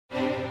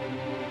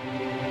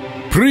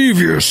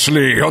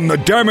Previously on the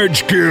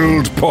Damage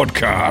Guild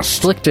podcast.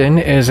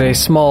 Slickton is a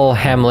small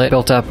hamlet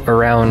built up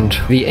around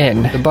the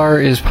inn. The bar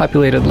is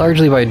populated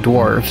largely by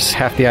dwarves.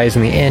 Half the eyes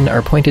in the inn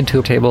are pointed to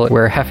a table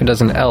where half a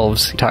dozen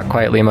elves talk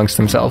quietly amongst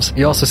themselves.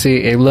 You also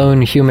see a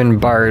lone human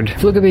bard,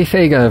 Flugaby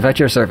Fagav, at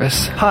your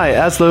service. Hi,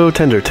 Azlo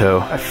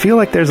Tendertoe. I feel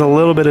like there's a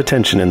little bit of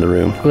tension in the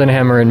room.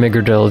 Glenhammer and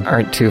Migradil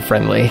aren't too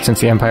friendly since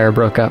the Empire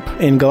broke up.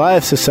 In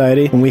Goliath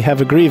Society, when we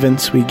have a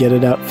grievance, we get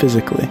it out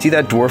physically. See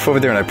that dwarf over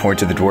there? And I point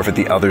to the dwarf at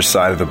the other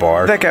side of the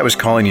bar. That guy was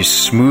calling you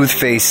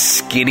smooth-faced,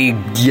 skinny,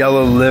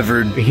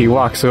 yellow-livered. He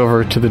walks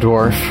over to the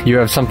dwarf. You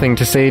have something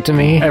to say to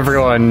me?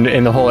 Everyone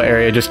in the whole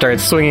area just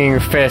starts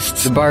swinging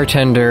fists. The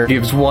bartender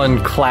gives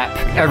one clap.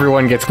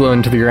 Everyone gets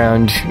blown to the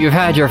ground. You've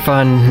had your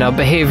fun. Now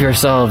behave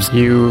yourselves.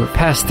 You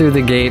pass through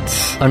the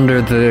gates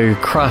under the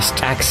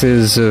crossed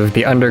axes of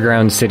the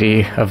underground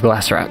city of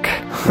Glassrock.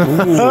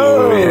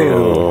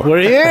 Oh,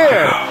 we're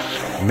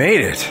here!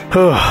 Made it.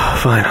 Oh,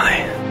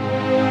 finally.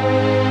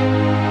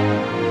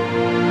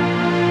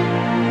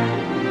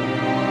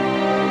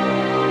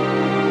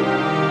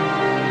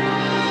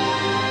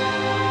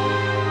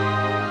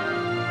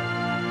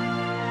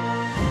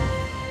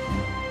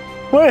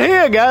 We're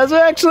here, guys. We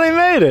actually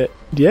made it.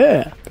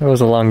 Yeah. That was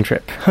a long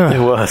trip.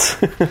 It was.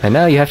 And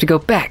now you have to go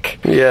back.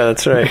 Yeah,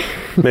 that's right.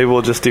 Maybe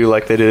we'll just do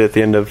like they did at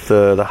the end of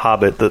the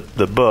Hobbit,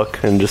 the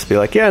book, and just be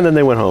like, yeah, and then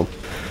they went home.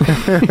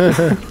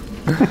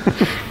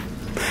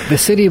 The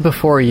city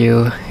before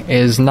you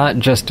is not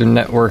just a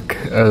network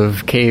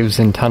of caves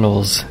and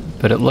tunnels,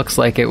 but it looks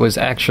like it was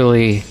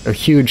actually a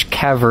huge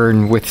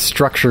cavern with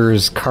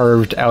structures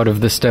carved out of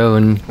the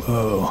stone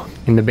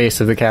in the base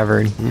of the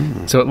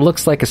cavern. So it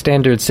looks like a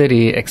standard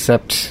city,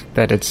 except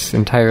that it's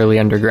entirely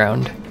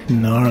underground.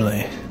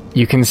 Gnarly.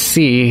 You can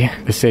see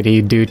the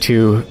city due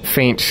to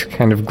faint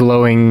kind of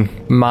glowing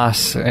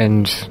moss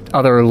and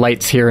other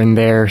lights here and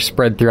there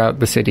spread throughout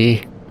the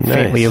city.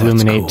 Faintly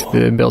illuminate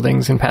the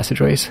buildings and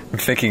passageways. I'm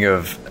thinking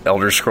of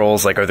Elder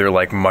Scrolls, like, are there,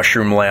 like,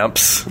 mushroom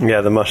lamps?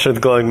 Yeah, the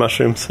glowing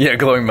mushrooms. Yeah,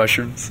 glowing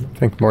mushrooms. I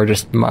think more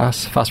just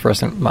moss,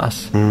 phosphorescent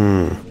moss.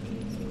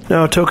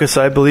 Now, Tokas,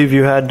 I believe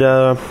you had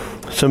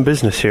some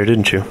business here,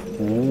 didn't you?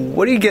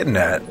 What are you getting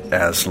at,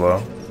 Azlo?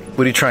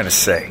 What are you trying to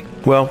say?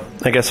 Well,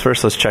 I guess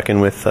first let's check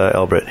in with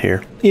Elbret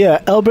here.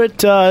 Yeah,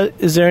 Elbret,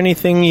 is there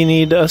anything you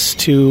need us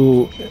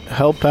to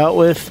help out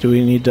with? Do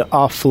we need to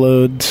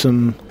offload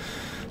some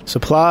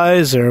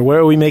supplies, or where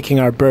are we making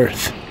our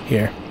berth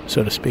here,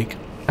 so to speak?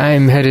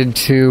 I'm headed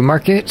to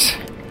market.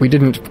 We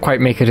didn't quite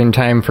make it in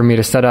time for me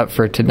to set up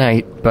for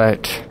tonight,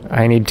 but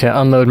I need to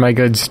unload my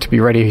goods to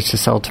be ready to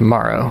sell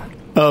tomorrow.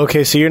 Oh,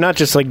 okay, so you're not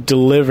just like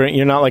delivering,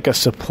 you're not like a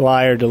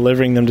supplier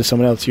delivering them to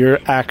someone else, you're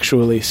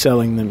actually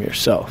selling them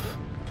yourself.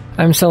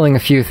 I'm selling a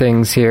few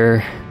things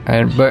here,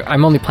 but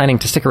I'm only planning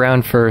to stick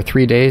around for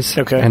 3 days.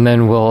 Okay. And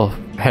then we'll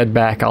head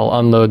back. I'll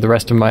unload the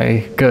rest of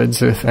my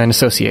goods with an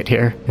associate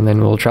here, and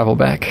then we'll travel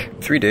back.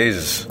 3 days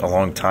is a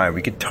long time.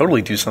 We could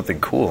totally do something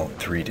cool in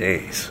 3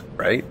 days,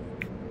 right?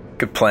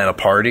 Could plan a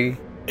party.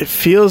 It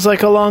feels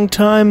like a long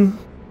time,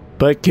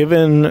 but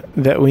given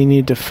that we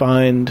need to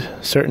find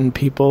certain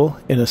people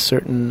in a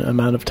certain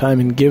amount of time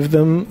and give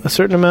them a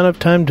certain amount of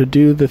time to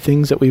do the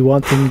things that we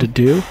want them to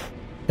do,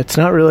 it's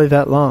not really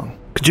that long.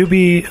 Could you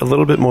be a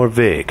little bit more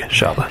vague,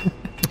 Shabba?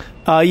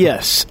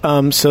 Yes.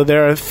 So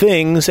there are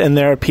things and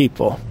there are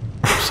people.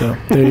 So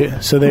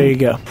there you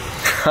go.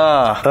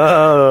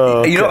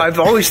 Oh, okay. You know, I've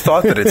always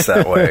thought that it's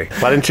that way.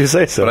 Why didn't you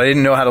say so? But I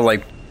didn't know how to,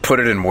 like,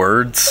 put it in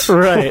words.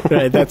 Right.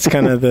 That's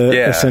kind of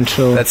the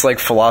essential. That's like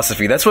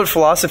philosophy. That's what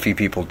philosophy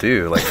people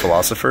do, like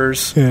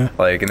philosophers. Yeah.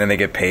 Like, and then they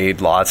get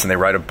paid lots, and they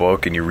write a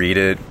book, and you read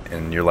it,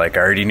 and you're like,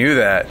 I already knew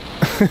that,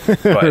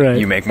 but Right.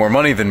 You make more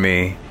money than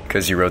me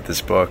because you wrote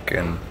this book.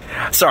 And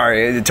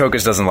sorry,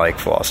 Tokas doesn't like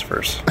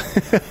philosophers.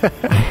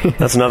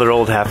 That's another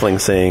old halfling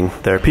saying,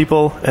 there are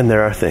people and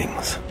there are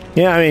things.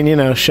 Yeah, I mean, you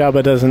know,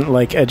 Shabba doesn't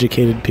like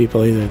educated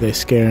people either. They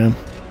scare him.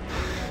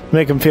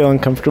 Make him feel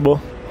uncomfortable.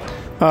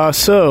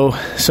 So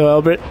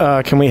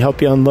Elbret, can we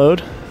help you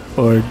unload?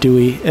 Or do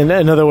we,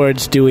 in other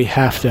words, do we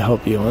have to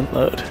help you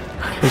unload?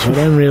 Is what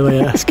I'm really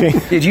asking.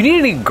 Yeah, do you need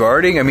any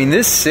guarding? I mean,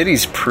 this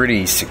city's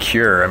pretty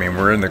secure. I mean,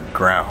 we're in the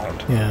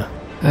ground. Yeah.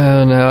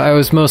 Oh, no, I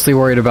was mostly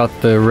worried about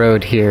the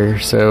road here,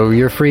 so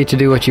you're free to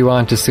do what you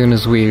want as soon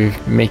as we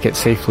make it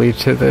safely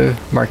to the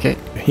market.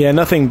 Yeah,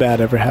 nothing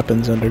bad ever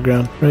happens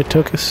underground. Right,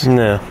 Tokas?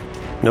 No.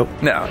 Nope.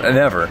 No,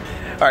 never.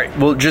 All right,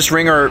 well, just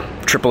ring our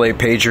AAA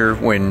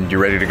pager when you're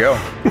ready to go.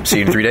 See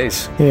you in 3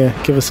 days. Yeah,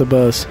 give us a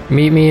buzz.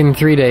 Meet me in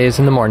 3 days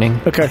in the morning.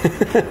 Okay.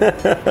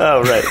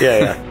 Oh, right.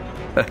 Yeah.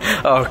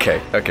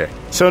 Okay.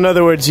 So in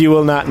other words, you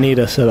will not need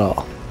us at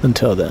all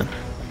until then.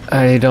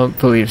 I don't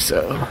believe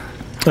so.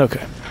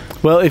 Okay.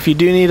 Well, if you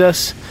do need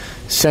us,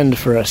 send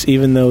for us,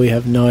 even though we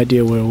have no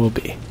idea where we'll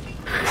be.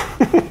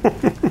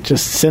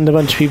 Just send a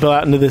bunch of people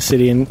out into the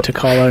city and to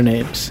call our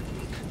names.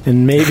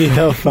 And maybe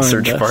they'll find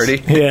search us.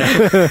 party?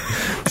 Yeah.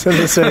 Send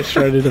a search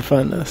party to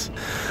find us.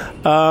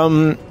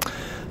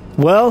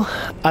 Well,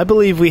 I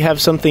believe we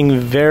have something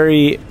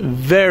very,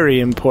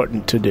 very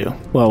important to do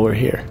while we're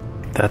here.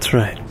 That's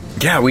right.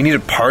 Yeah, we need a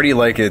party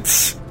like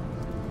it's...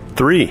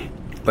 3.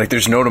 Like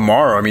there's no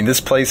tomorrow. I mean,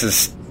 this place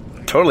is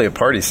totally a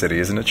party city,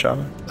 isn't it,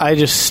 Shabba? I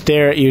just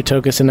stare at you,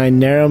 Tokas, and I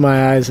narrow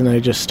my eyes and I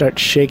just start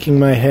shaking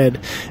my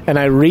head. And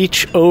I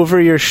reach over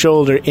your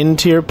shoulder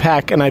into your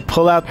pack and I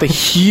pull out the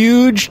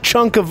huge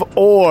chunk of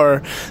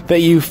ore that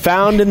you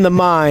found in the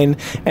mine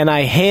and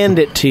I hand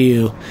it to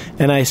you.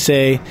 And I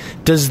say,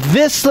 does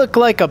this look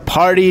like a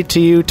party to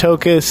you,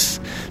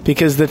 Tokas?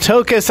 Because the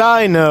Tokas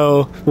I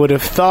know would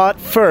have thought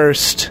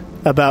first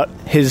about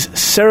his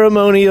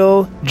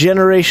ceremonial,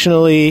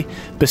 generationally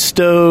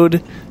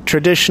bestowed,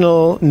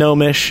 traditional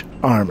gnomish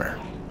armor.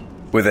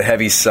 With a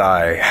heavy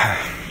sigh,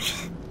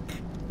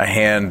 I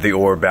hand the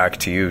ore back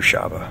to you,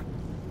 Shabba.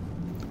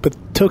 But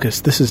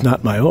Tokas, this is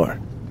not my ore.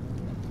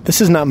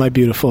 This is not my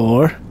beautiful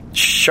ore.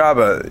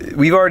 Shabba,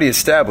 we've already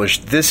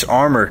established this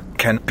armor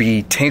can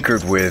be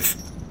tinkered with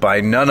by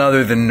none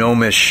other than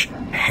gnomish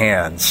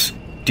hands.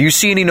 Do you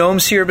see any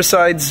gnomes here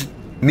besides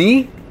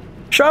me,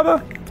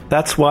 Shabba?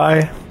 That's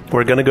why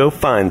we're going to go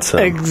find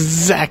some.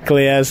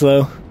 Exactly,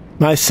 Azlo.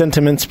 My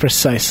sentiments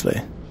precisely.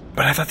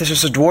 But I thought this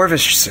was a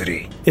dwarvish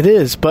city. It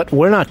is, but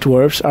we're not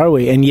dwarves, are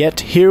we? And yet,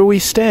 here we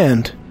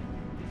stand.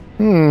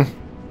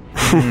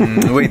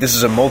 Wait, this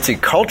is a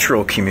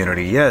multicultural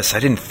community. Yes, I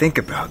didn't think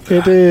about that.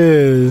 It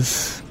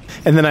is.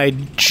 And then I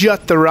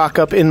jut the rock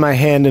up in my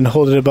hand and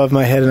hold it above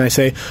my head and I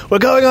say, we're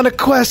going on a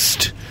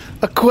quest!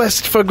 A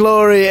quest for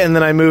glory! And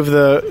then I move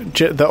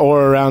the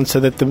ore around so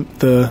that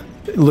the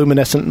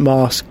luminescent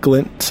moss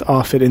glints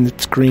off it in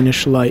its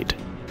greenish light.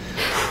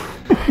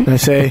 And I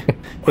say,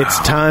 it's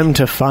time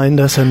to find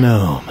us a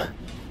gnome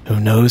who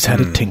knows how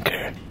to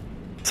tinker.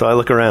 So I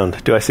look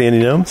around. Do I see any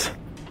gnomes?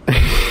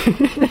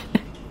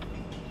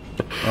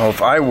 Well,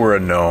 if I were a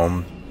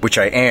gnome, which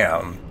I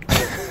am,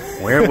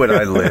 where would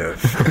I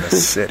live in the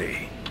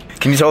city?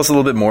 Can you tell us a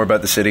little bit more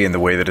about the city and the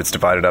way that it's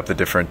divided up the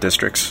different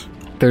districts?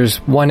 There's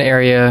one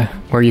area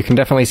where you can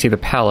definitely see the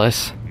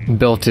palace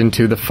built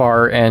into the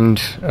far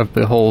end of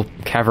the whole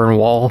cavern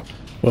wall.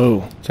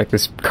 Whoa. It's like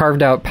this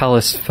carved out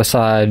palace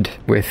facade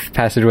with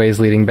passageways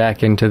leading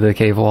back into the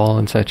cave wall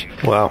and such.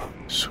 Wow.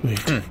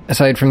 Sweet.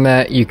 Aside from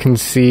that, you can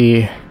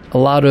see a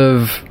lot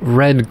of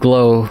red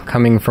glow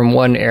coming from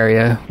one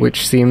area,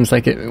 which seems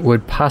like it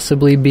would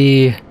possibly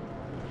be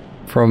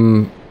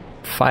from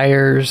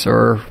fires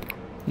or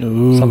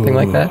something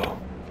like that.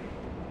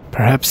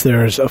 Perhaps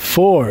there's a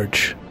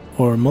forge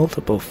or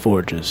multiple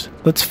forges.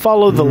 Let's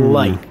follow the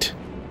light.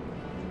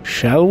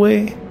 Shall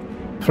we?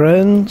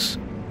 Friends?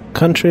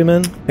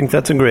 Countrymen? I think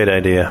that's a great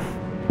idea.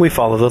 We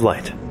follow the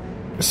light.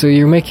 So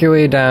you make your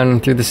way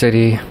down through the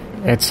city.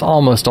 It's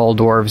almost all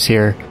dwarves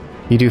here.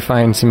 You do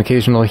find some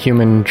occasional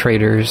human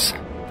traders.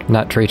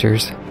 Not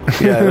traitors.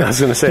 Yeah, I was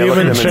going to say, I look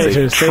at them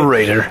and say,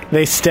 traitor.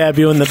 They stab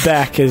you in the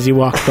back as you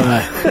walk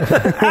by.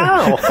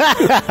 Ow!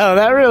 Ow,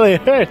 that really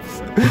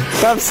hurts.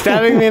 Stop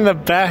stabbing me in the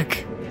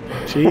back.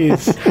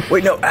 Jeez.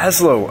 Wait, no,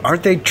 Azlo,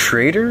 aren't they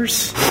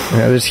traitors?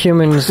 Yeah, there's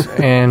humans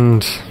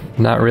and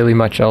not really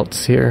much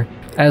else here.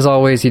 As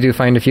always, you do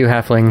find a few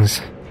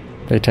halflings.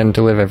 They tend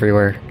to live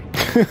everywhere.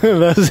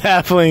 Those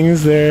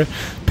halflings, they're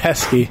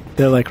pesky.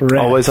 They're like rats.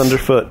 Always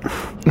underfoot.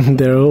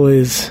 They're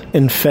always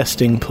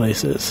infesting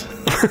places.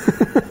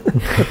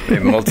 They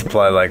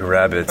multiply like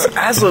rabbits.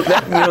 Azlo,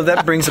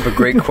 that brings up a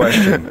great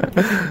question.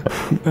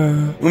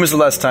 When was the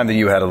last time that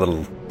you had a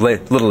little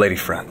lady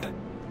friend?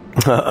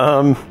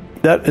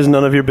 That is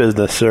none of your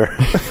business, sir.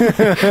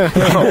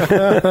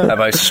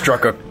 Have I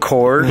struck a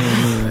chord?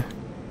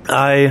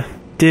 I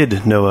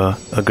did know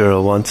a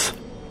girl once.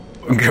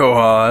 Go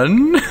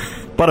on.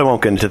 But I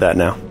won't get into that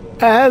now.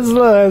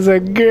 Azlo has a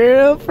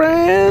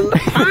girlfriend?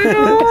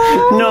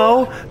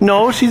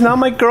 No, she's not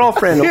my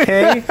girlfriend,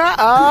 okay?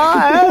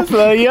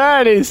 Azlo, you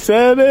already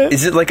said it.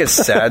 Is it like a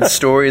sad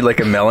story, like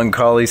a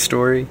melancholy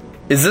story?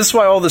 Is this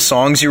why all the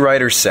songs you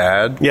write are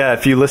sad? Yeah,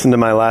 if you listen to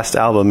my last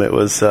album, it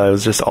was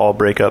just all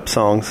breakup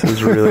songs. It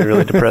was really,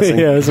 really depressing.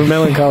 Yeah, it was a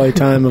melancholy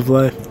time of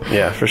life.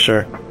 Yeah, for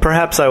sure.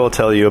 Perhaps I will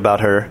tell you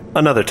about her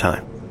another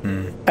time.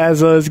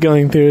 Azlo is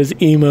going through his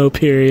emo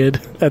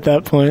period at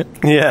that point.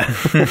 Yeah.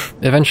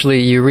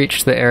 Eventually, you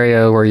reach the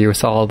area where you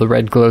saw all the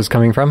red glows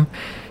coming from.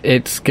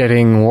 It's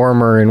getting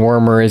warmer and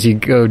warmer as you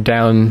go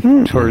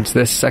down towards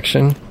this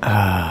section.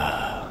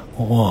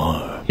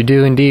 Warm. You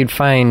do indeed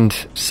find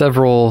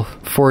several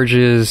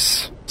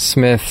forges,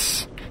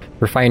 smiths,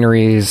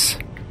 refineries,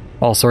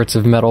 all sorts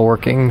of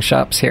metalworking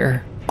shops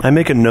here. I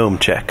make a gnome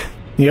check.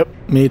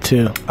 Yep, me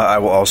too. I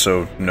will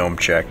also gnome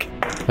check.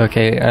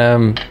 Okay,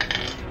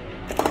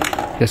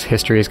 this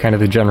history is kind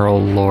of the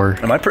general lore.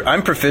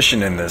 I'm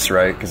proficient in this,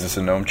 right? Because it's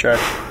a gnome check.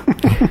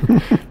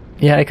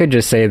 Yeah, I could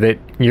just say that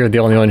you're the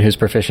only one who's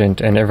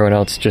proficient and everyone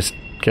else just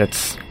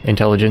gets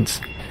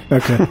intelligence.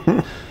 Okay.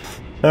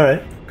 All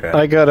right. Okay.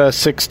 I got a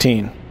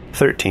 16.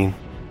 13.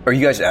 Are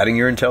you guys adding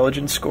your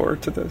intelligence score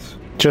to this?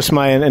 Just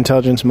my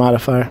intelligence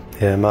modifier.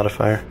 Yeah,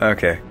 modifier.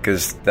 Okay,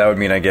 because that would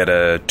mean I get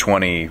a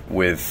 20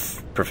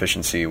 with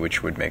proficiency,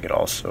 which would make it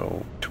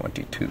also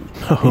 22.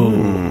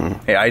 Oh.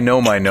 Hey, I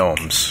know my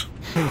gnomes.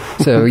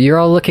 So you're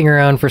all looking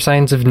around for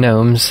signs of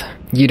gnomes.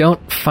 You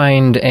don't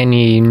find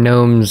any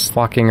gnomes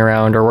walking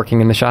around or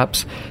working in the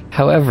shops.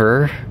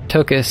 However,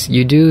 Tokas,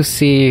 you do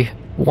see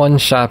one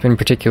shop in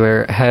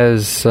particular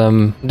has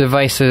some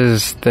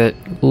devices that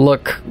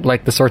look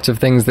like the sorts of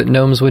things that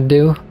gnomes would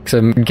do.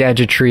 Some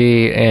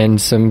gadgetry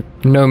and some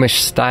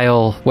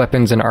gnomish-style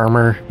weapons and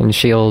armor and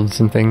shields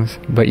and things.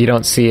 But you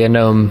don't see a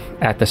gnome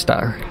at the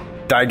store.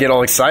 I get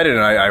all excited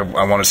and I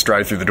want to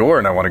stride through the door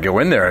and I want to go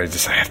in there. I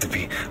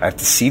have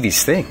to see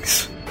these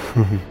things.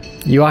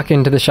 You walk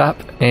into the shop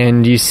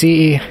and you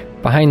see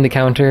behind the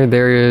counter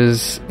there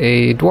is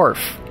a dwarf.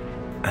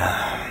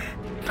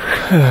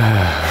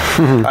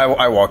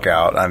 I walk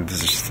out. I'm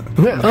just...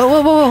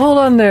 Whoa, hold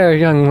on there,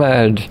 young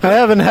lad. I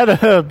haven't had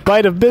a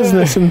bite of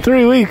business in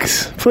 3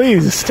 weeks.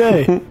 Please,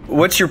 stay.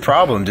 What's your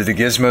problem? Do the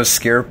gizmos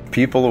scare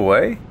people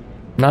away?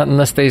 Not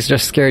unless they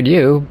just scared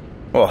you.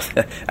 Well,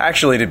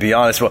 actually, to be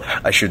honest,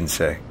 I shouldn't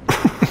say.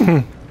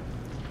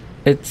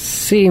 It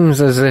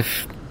seems as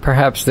if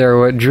perhaps they're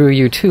what drew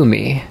you to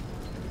me.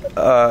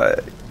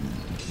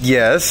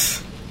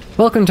 Yes.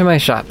 Welcome to my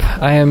shop.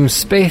 I am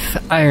Spaith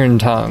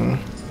Irontongue.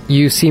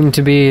 You seem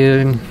to be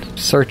in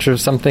search of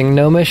something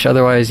gnomish,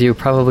 otherwise you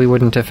probably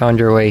wouldn't have found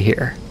your way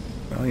here.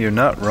 Well, you're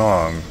not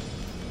wrong.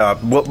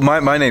 Well,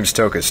 my name's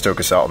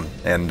Tokas Alton,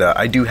 and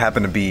I do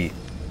happen to be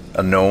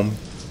a gnome.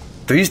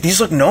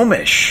 These look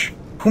gnomish.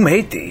 Who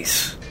made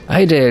these?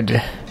 I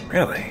did.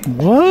 Really?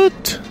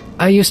 What?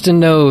 I used to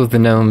know the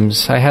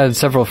gnomes. I had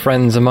several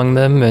friends among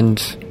them, and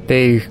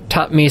they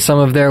taught me some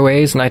of their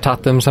ways, and I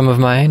taught them some of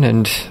mine,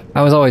 and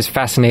I was always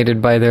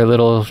fascinated by their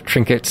little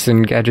trinkets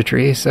and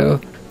gadgetry,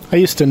 so... I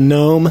used to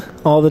gnome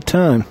all the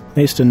time. I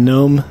used to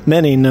gnome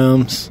many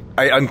gnomes.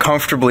 I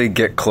uncomfortably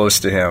get close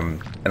to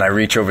him, and I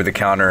reach over the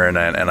counter, and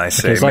I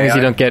say, as long as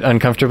you don't get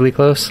uncomfortably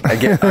close? I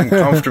get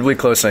uncomfortably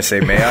close, and I say,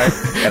 may I?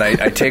 And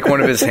I take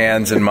one of his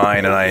hands in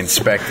mine, and I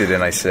inspect it,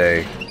 and I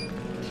say,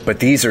 but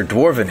these are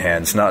dwarven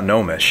hands, not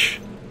gnomish.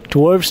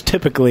 Dwarves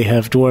typically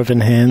have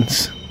dwarven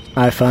hands,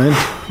 I find.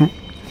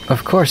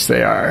 Of course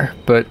they are,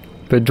 but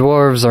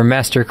dwarves are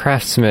master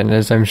craftsmen,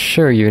 as I'm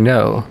sure you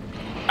know.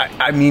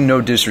 I mean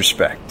no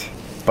disrespect,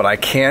 but I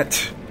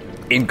can't,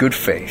 in good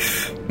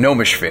faith,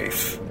 gnomish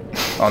faith,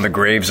 on the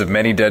graves of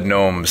many dead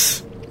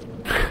gnomes,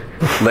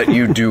 let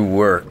you do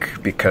work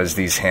because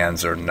these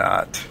hands are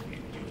not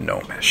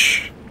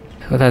gnomish.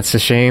 Well, that's a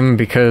shame,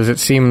 because it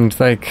seemed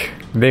like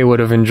they would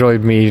have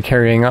enjoyed me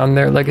carrying on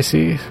their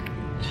legacy.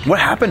 What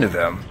happened to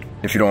them,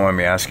 if you don't mind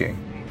me asking?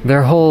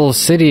 Their whole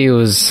city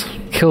was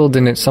killed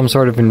in some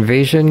sort of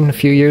invasion a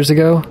few years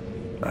ago.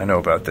 I know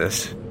about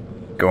this.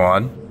 Go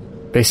on.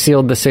 They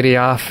sealed the city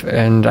off,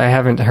 and I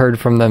haven't heard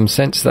from them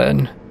since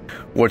then.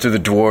 What do the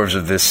dwarves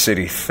of this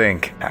city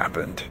think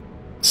happened?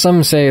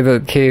 Some say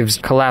the caves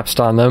collapsed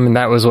on them, and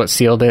that was what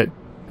sealed it.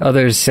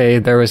 Others say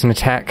there was an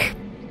attack.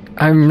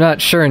 I'm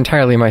not sure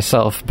entirely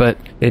myself, but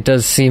it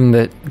does seem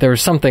that there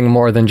was something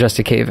more than just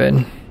a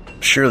cave-in.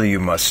 Surely you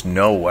must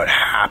know what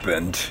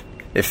happened,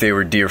 if they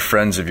were dear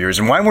friends of yours.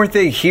 And why weren't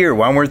they here?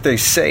 Why weren't they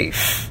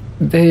safe?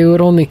 They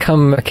would only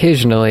come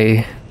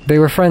occasionally. They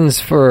were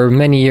friends for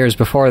many years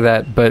before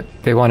that, but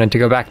they wanted to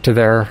go back to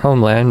their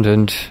homeland,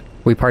 and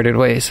we parted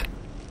ways.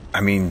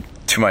 I mean,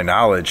 to my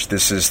knowledge,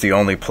 this is the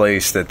only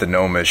place that the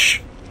gnomish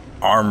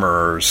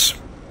armorers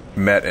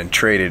met and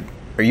traded.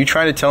 Are you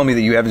trying to tell me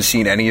that you haven't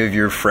seen any of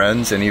your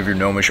friends, any of your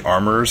gnomish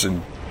armorers,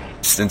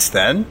 since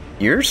then?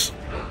 Years?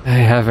 I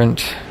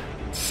haven't.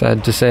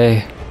 Sad to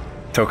say.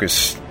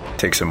 Tokas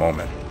takes a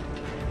moment,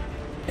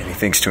 and he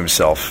thinks to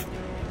himself,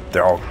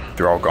 they're all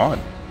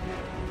gone.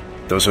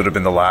 Those would have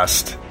been the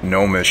last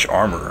gnomish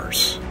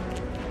armorers.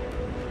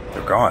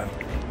 They're gone.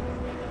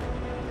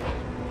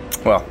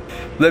 Well,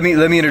 let me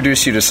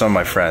introduce you to some of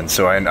my friends.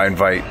 So I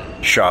invite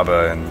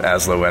Shabba and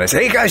Azlo in. I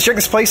say, hey guys, check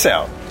this place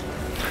out.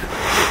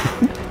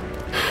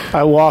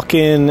 I walk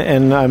in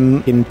and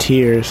I'm in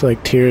tears,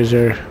 like tears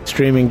are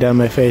streaming down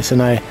my face, and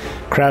I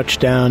crouch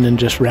down and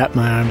just wrap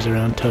my arms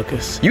around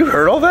Tokas. You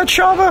heard all that,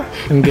 Shabba?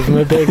 And give him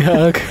a big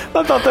hug.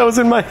 I thought that was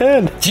in my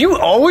head. Do you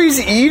always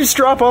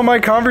eavesdrop on my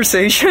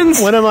conversations?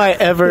 When am I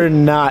ever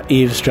not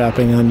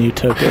eavesdropping on you,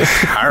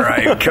 Tokas? All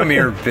right, come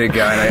here, big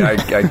guy. And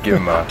I give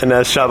him a... And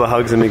as Shabba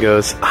hugs him, he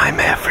goes, I'm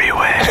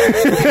everywhere.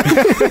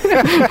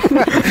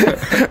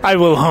 I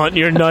will haunt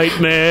your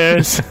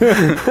nightmares.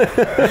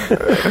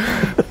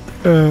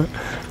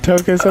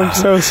 Tokas, I'm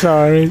so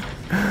sorry.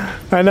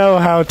 I know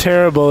how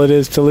terrible it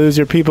is to lose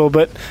your people,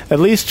 but at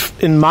least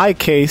in my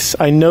case,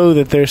 I know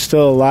that they're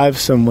still alive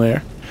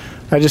somewhere.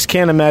 I just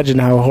can't imagine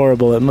how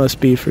horrible it must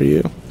be for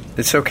you.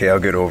 It's okay, I'll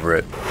get over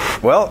it.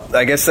 Well,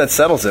 I guess that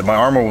settles it. My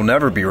armor will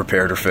never be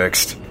repaired or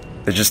fixed.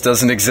 There just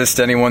doesn't exist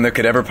anyone that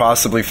could ever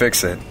possibly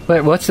fix it.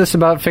 Wait, what's this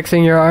about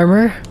fixing your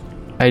armor?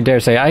 I dare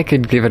say I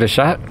could give it a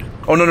shot.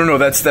 Oh, no,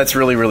 that's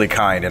really, really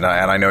kind, and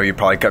I know you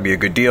probably cut me a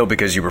good deal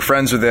because you were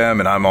friends with them,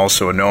 and I'm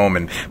also a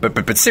gnome,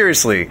 but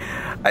seriously,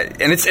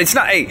 it's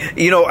not,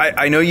 hey,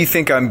 I know you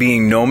think I'm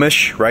being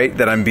gnomish, right?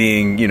 That I'm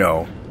being,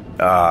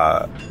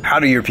 how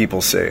do your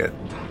people say it?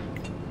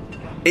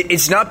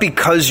 It's not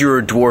because you're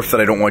a dwarf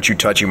that I don't want you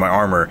touching my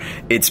armor.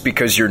 It's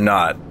because you're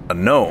not a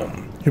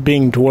gnome. You're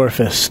being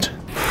dwarfist.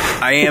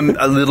 I am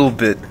a little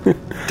bit...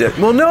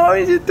 well,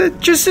 no,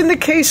 just in the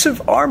case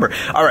of armor.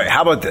 All right,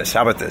 how about this?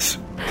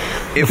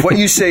 If what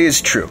you say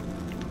is true,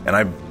 and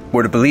I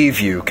were to believe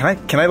you,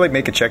 can I like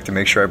make a check to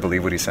make sure I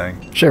believe what he's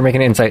saying? Sure, make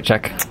an insight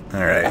check.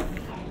 All right.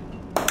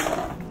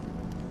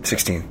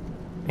 16.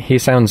 He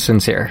sounds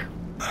sincere.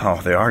 Oh,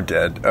 they are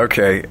dead.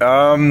 Okay.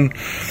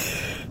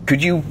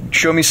 Could you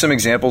show me some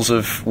examples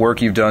of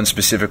work you've done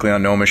specifically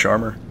on gnomish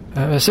armor?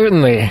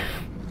 Certainly.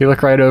 You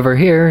look right over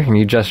here, and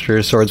you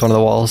gesture towards one of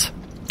the walls.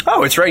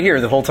 Oh, it's right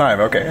here the whole time.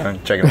 Okay,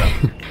 check it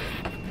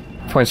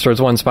out. Points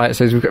towards one spot. It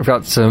says we've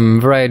got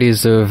some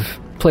varieties of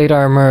plate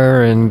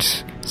armor and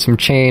some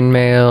chain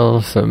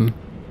mail, some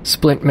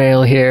splint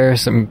mail here,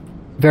 some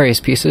various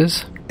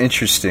pieces.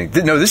 Interesting.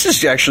 No, this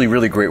is actually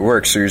really great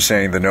work. So you're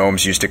saying the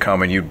gnomes used to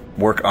come and you'd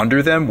work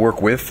under them,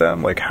 work with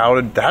them? Like,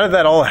 how did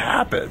that all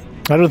happen?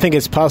 I don't think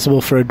it's possible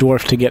for a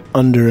dwarf to get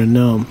under a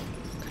gnome.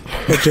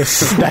 That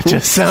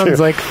just sounds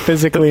like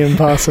physically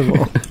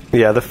impossible.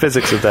 Yeah, the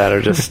physics of that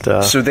are just...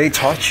 so they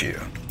taught you?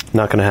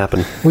 Not going to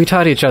happen. We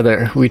taught each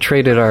other. We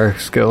traded our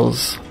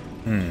skills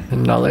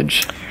and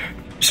knowledge.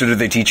 So did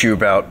they teach you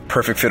about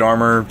perfect fit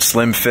armor,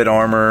 slim fit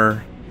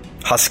armor,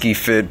 husky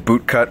fit,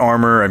 bootcut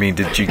armor? I mean,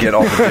 did you get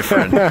all the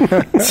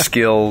different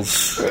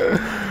skills?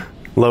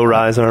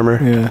 Low-rise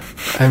armor? Yeah.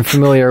 I'm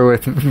familiar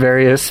with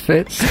various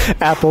fits.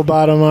 Apple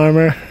bottom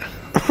armor.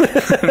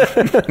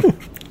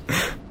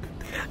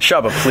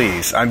 Shabba,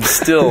 please. I'm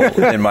still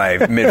in my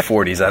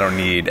mid-40s. I don't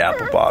need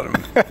apple bottom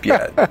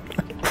yet.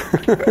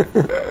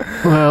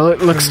 Well, it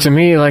looks to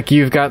me like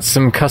you've got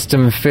some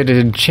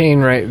custom-fitted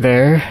chain right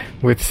there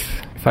with,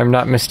 if I'm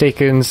not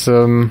mistaken,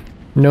 some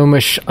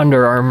gnomish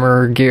Under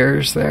Armour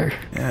gears there.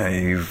 Yeah,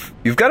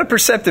 you've got a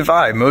perceptive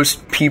eye.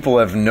 Most people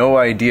have no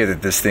idea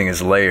that this thing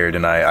is layered,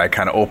 and I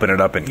kind of open it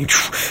up and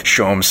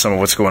show them some of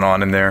what's going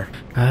on in there.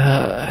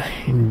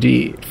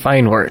 Indeed.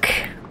 Fine work.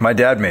 My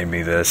dad made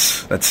me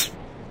this.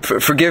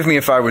 Forgive me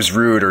if I was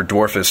rude or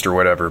dwarfist or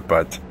whatever,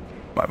 but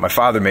my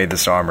father made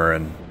this armor,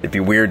 and it'd be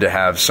weird to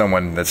have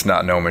someone that's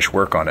not gnomish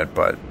work on it,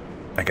 but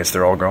I guess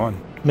they're all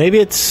gone. Maybe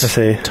it's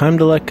time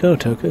to let go,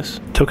 Tokas.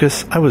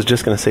 Tokas, I was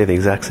just going to say the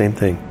exact same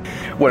thing.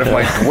 What, if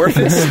my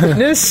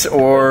dwarfistness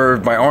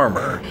or my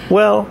armor?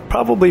 Well,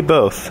 probably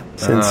both,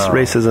 since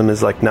racism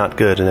is, like, not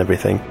good and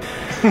everything.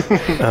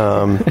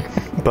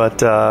 But,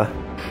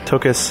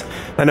 Tokas,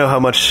 I know how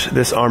much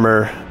this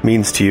armor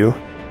means to you,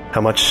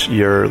 how much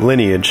your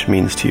lineage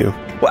means to you.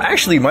 Well,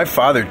 actually, my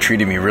father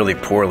treated me really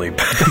poorly, but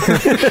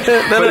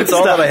it's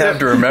all that I have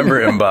to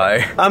remember him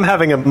by. I'm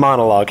having a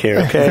monologue here,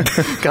 okay?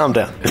 Calm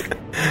down.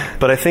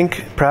 But I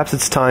think perhaps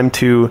it's time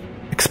to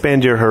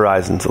expand your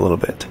horizons a little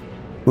bit.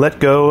 Let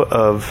go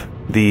of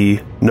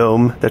the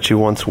gnome that you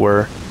once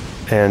were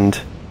and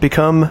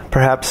become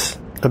perhaps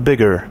a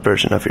bigger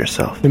version of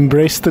yourself.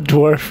 Embrace the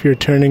dwarf you're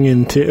turning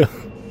into.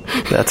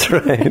 That's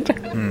right.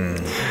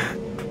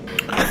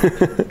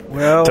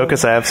 Well,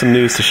 Tokas, I have some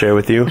news to share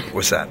with you.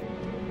 What's that?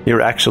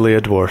 You're actually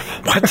a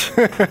dwarf.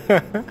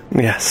 What?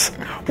 Yes.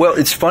 Well,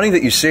 it's funny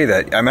that you say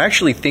that. I'm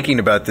actually thinking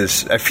about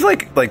this. I feel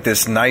like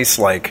this nice,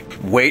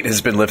 weight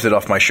has been lifted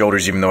off my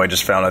shoulders, even though I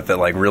just found out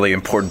that, really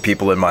important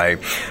people in my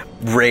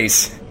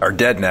race are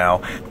dead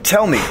now.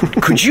 Tell me,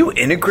 could you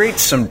integrate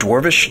some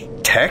dwarvish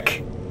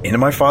tech into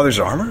my father's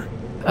armor?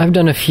 I've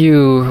done a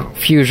few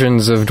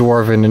fusions of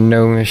dwarven and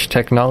gnomish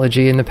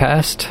technology in the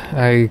past.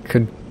 I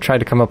could try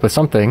to come up with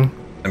something.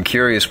 I'm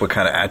curious what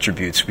kind of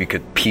attributes we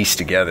could piece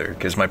together,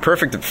 because my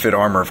perfect fit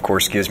armor, of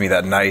course, gives me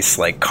that nice,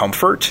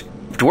 comfort.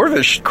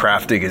 Dwarvish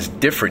crafting is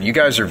different. You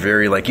guys are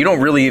very, you don't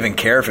really even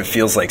care if it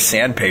feels like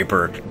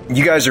sandpaper.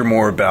 You guys are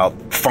more about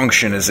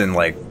function as in,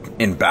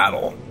 in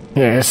battle.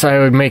 Yes, I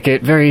would make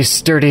it very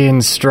sturdy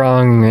and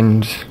strong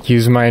and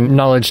use my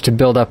knowledge to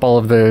build up all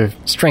of the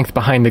strength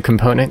behind the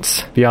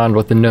components beyond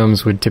what the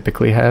gnomes would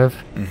typically have.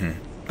 Mm-hmm.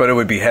 But it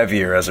would be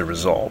heavier as a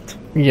result.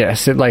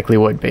 Yes, it likely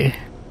would be.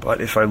 But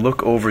if I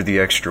look over the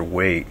extra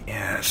weight,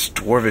 yes,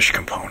 dwarvish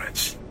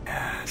components.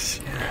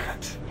 Yes.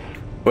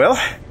 Well,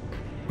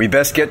 we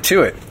best get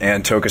to it.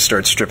 And Tokas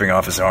starts stripping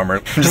off his armor,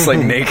 just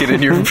naked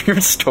in your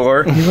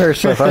store. You wear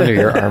stuff under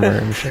your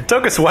armor.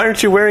 Tokas, why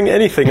aren't you wearing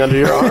anything under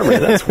your armor?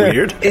 That's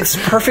weird. It's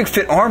perfect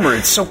fit armor.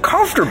 It's so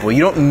comfortable.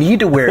 You don't need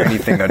to wear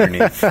anything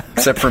underneath,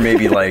 except for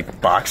maybe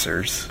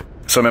boxers.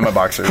 So I'm in my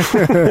boxers.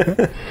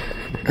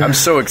 I'm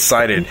so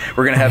excited.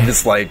 We're going to have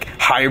this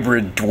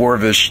hybrid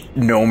dwarvish,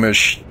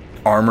 gnomish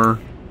armor.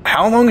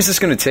 How long is this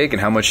going to take,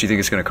 and how much do you think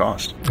it's going to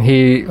cost?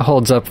 He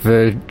holds up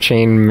the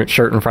chain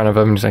shirt in front of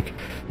him, and he's like,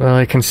 well,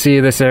 I can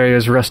see this area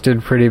is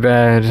rusted pretty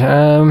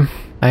bad.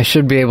 I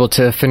should be able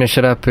to finish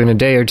it up in a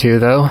day or two,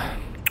 though.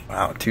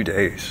 Wow, 2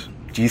 days.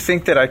 Do you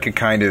think that I could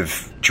kind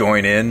of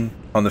join in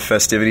on the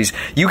festivities?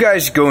 You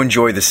guys go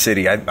enjoy the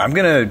city. I'm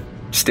going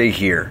to stay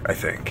here, I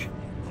think.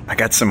 I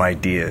got some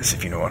ideas,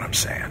 if you know what I'm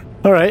saying.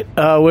 All right,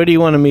 where do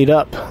you want to meet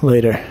up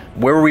later?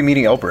 Where were we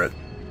meeting Elbret?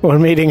 We're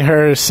meeting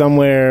her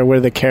somewhere where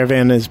the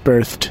caravan is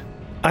birthed.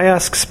 I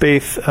ask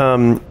Spaith,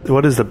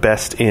 what is the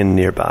best inn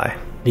nearby?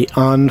 The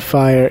On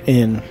Fire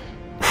Inn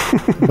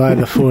by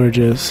the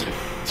Forges.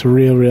 It's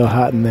real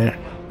hot in there.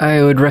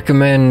 I would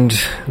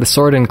recommend the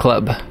Sword and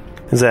Club.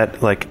 Is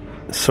that like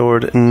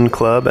sword and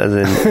club, as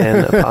in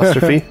an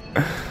apostrophe?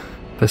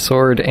 The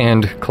Sword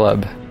and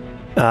Club.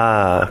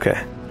 Ah,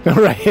 okay.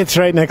 Right, it's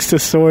right next to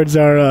Swords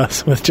Are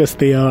Us with just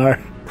the R.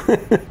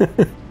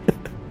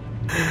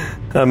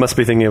 I must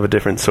be thinking of a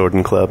different sword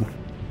and club.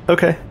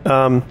 Okay.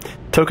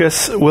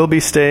 Tokas will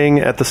be staying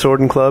at the Sword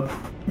and Club.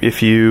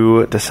 If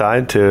you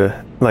decide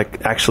to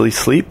actually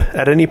sleep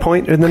at any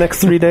point in the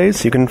next 3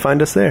 days, you can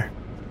find us there.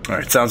 All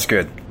right, sounds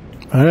good.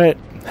 All right,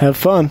 have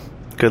fun.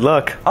 Good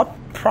luck. I'll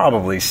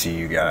probably see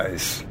you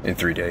guys in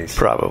 3 days.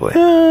 Probably.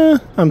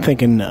 I'm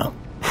thinking no.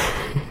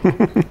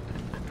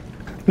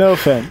 No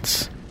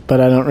offense, but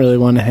I don't really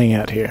want to hang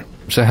out here.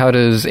 So how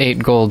does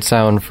 8 gold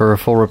sound for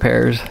full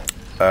repairs?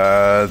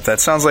 That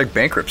sounds like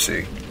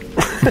bankruptcy.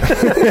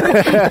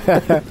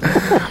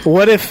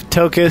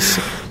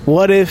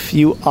 What if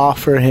you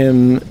offer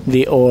him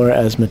the ore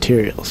as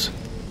materials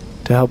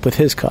to help with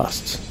his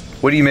costs?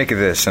 What do you make of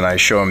this? And I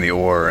show him the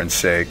ore and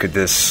say, could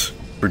this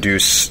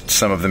produce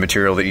some of the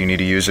material that you need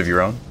to use of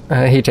your own?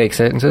 He takes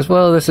it and says,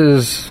 well, this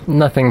is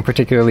nothing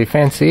particularly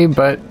fancy,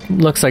 but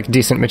looks like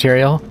decent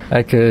material.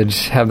 I could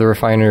have the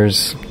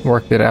refiners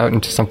work it out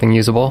into something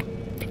usable.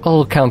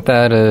 I'll count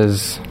that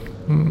as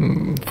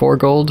 4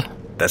 gold.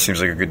 That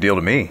seems like a good deal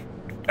to me.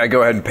 I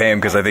go ahead and pay him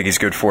because I think he's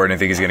good for it and I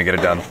think he's going to get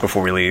it done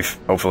before we leave,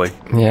 hopefully.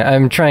 Yeah,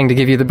 I'm trying to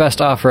give you the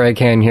best offer I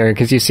can here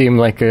because you seem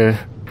like a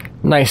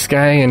nice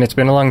guy and it's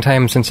been a long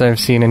time since I've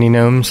seen any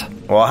gnomes.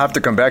 Well, I'll have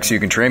to come back so you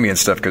can train me and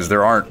stuff because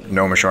there aren't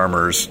gnomish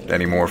armorers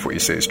anymore if what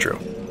you say is true.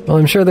 Well,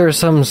 I'm sure there's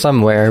some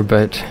somewhere,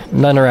 but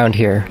none around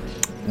here.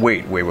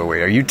 Wait.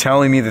 Are you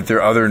telling me that there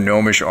are other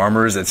gnomish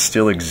armorers that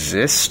still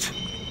exist?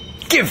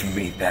 Give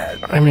me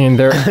that. I mean,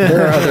 there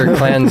are other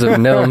clans of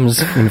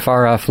gnomes in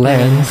far-off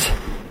lands.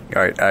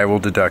 All right, I will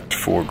deduct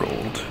 4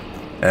 gold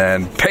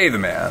and pay the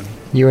man.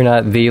 You are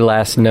not the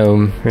last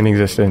gnome in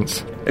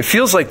existence. It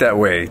feels like that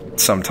way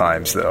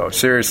sometimes, though.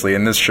 Seriously,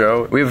 in this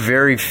show, we have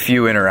very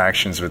few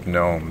interactions with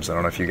gnomes. I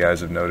don't know if you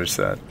guys have noticed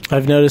that.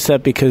 I've noticed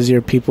that because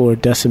your people were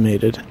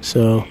decimated,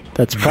 so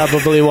that's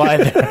probably why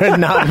there are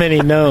not many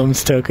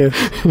gnomes, Tokas.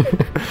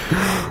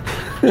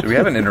 We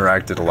haven't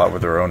interacted a lot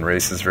with our own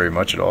races very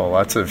much at all.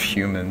 Lots of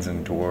humans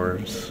and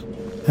dwarves.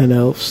 And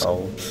elves.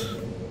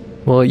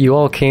 Well, you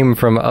all came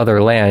from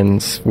other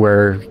lands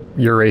where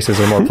your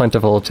races are more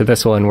plentiful to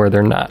this one where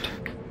they're not.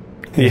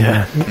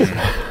 Yeah.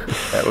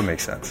 That would make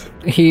sense.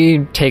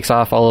 He takes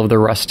off all of the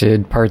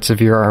rusted parts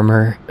of your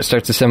armor,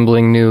 starts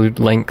assembling new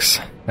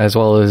links, as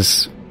well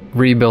as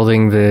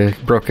rebuilding the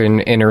broken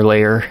inner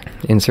layer,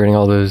 inserting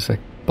all those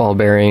ball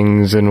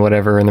bearings and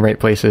whatever in the right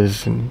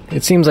places. And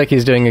it seems like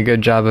he's doing a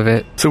good job of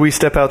it. So we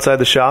step outside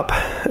the shop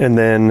and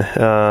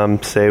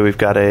then say we've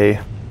got a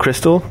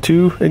crystal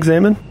to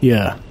examine?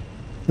 Yeah.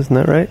 Isn't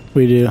that right?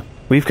 We do.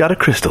 We've got a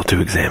crystal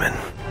to examine.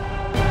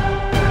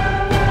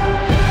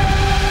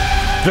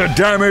 The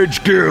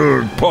Damage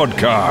Guild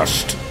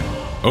Podcast.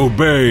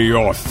 Obey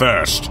your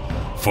thirst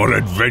for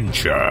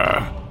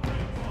adventure.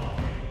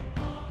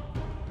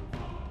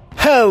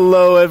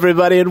 Hello,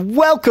 everybody, and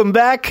welcome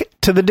back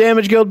to the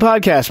Damage Guild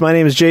Podcast. My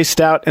name is Jay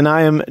Stout, and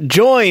I am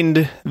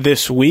joined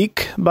this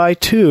week by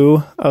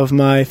 2 of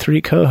my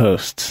 3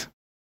 co-hosts,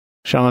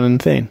 Sean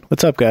and Thane.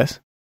 What's up, guys?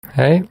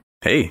 Hey.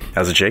 Hey,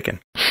 how's it shaking?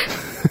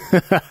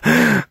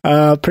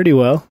 Pretty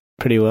well.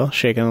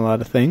 Shaking a lot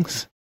of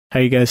things.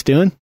 How you guys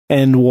doing?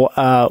 And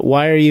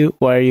why are you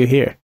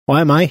here?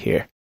 Why am I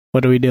here?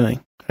 What are we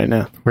doing right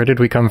now? Where did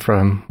we come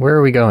from? Where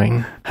are we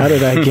going? How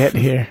did I get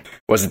here?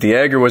 Was it the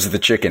egg or was it the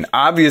chicken?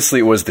 Obviously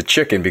it was the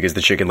chicken because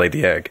the chicken laid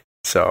the egg.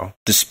 So,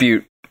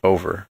 dispute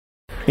over.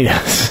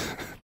 Yes.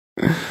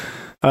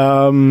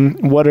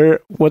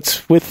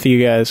 What's with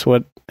you guys?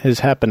 What is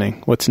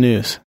happening? What's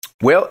news?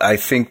 Well, I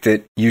think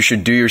that you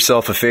should do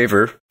yourself a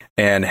favor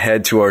and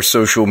head to our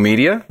social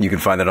media. You can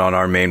find that on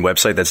our main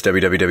website. That's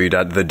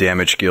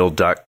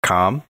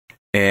www.thedamageguild.com.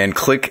 And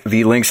click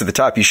the links at the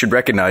top. You should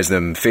recognize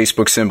them.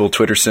 Facebook symbol,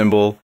 Twitter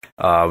symbol.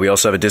 We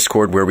also have a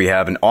Discord where we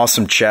have an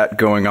awesome chat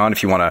going on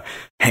if you want to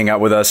hang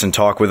out with us and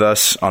talk with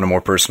us on a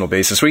more personal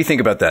basis. What do you think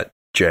about that,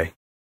 Jay?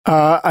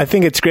 I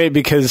think it's great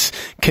because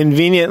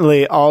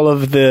conveniently all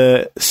of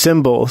the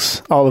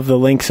symbols, all of the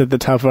links at the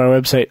top of our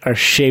website are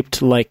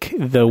shaped like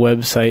the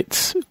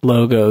website's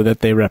logo that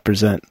they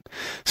represent.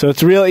 So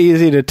it's real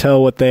easy to tell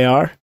what they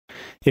are.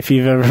 If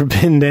you've ever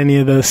been to any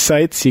of those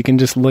sites, you can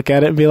just look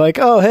at it and be like,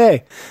 oh,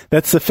 hey,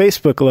 that's the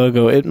Facebook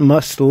logo. It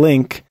must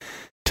link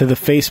to the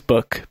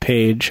Facebook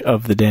page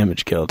of the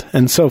Damage Guild,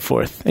 and so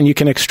forth. And you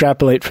can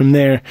extrapolate from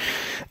there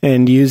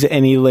and use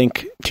any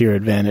link to your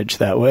advantage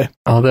that way.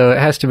 Although it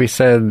has to be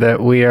said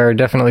that we are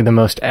definitely the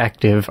most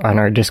active on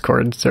our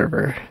Discord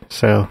server.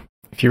 So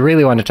if you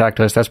really want to talk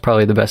to us, that's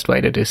probably the best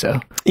way to do so.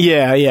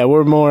 Yeah,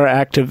 we're more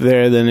active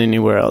there than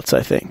anywhere else,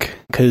 I think.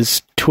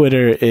 Because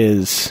Twitter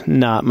is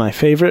not my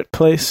favorite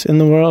place in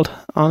the world,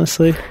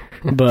 honestly.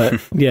 But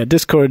yeah,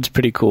 Discord's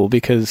pretty cool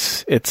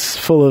because it's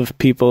full of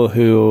people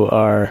who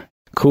are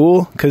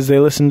cool because they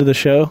listen to the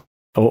show,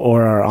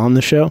 or are on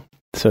the show.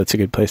 So it's a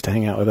good place to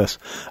hang out with us.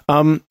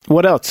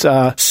 What else?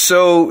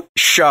 So,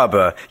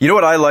 Shabba, you know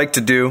what I like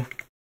to do?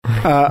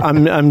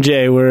 I'm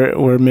Jay.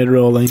 We're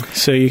mid-rolling,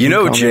 so you can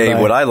call me Jay,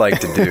 by. what I like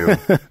to do?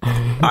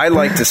 I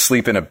like to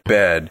sleep in a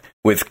bed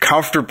with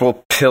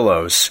comfortable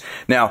pillows.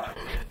 Now,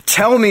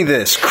 tell me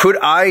this: could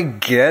I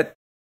get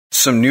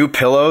some new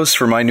pillows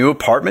for my new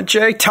apartment,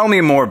 Jay? Tell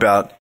me more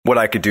about what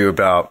I could do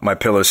about my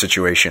pillow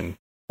situation.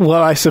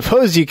 Well, I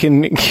suppose you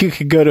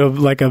could go to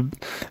like a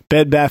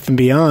Bed Bath &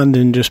 Beyond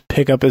and just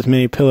pick up as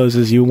many pillows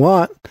as you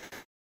want,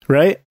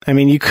 right? I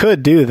mean, you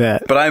could do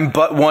that. But I'm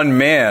but one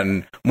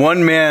man.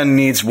 One man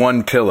needs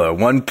one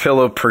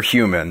pillow per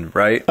human,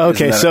 right?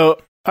 Okay,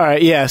 so all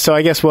right, yeah. So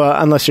I guess, well,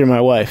 unless you're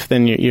my wife,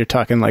 then you're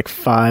talking like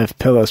 5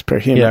 pillows per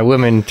human. Yeah,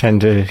 women tend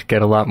to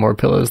get a lot more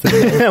pillows than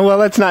men. Well,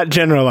 let's not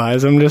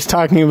generalize. I'm just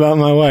talking about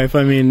my wife.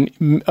 I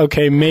mean,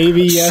 okay,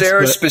 maybe yes.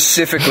 Sarah but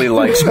specifically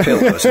likes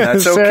pillows, and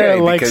that's Sarah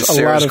okay likes because a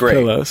Sarah's lot of great.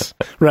 pillows,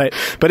 right?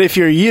 But if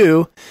you're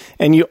you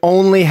and you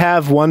only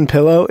have one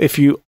pillow, if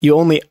you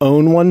only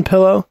own one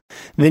pillow,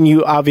 then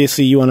you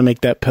obviously want to make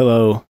that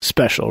pillow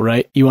special,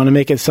 right? You want to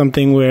make it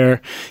something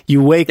where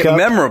you wake up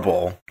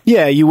memorable.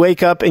 Yeah, you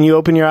wake up and you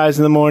open your eyes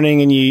in the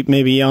morning and you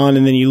maybe yawn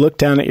and then you look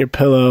down at your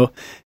pillow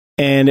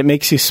and it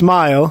makes you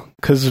smile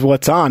because of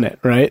what's on it,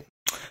 right?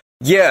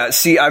 Yeah,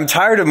 see, I'm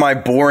tired of my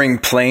boring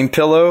plain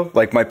pillow.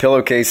 Like, my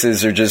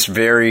pillowcases are just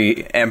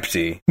very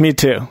empty. Me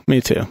too.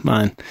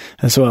 Mine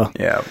as well.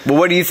 Yeah. Well,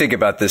 what do you think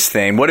about this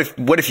thing? What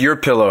if your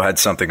pillow had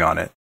something on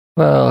it?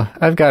 Well,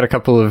 I've got a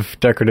couple of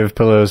decorative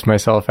pillows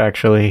myself,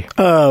 actually.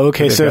 Oh,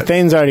 okay. So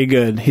Thane's already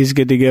good. He's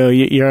good to go.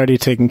 You're already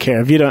taken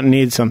care of. You don't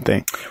need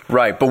something.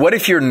 Right. But what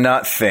if you're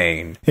not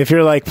Thane? If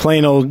you're like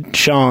plain old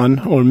Sean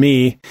or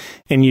me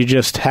and you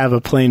just have a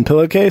plain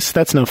pillowcase,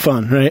 that's no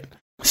fun, right?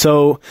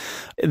 So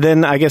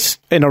then I guess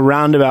in a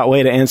roundabout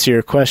way to answer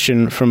your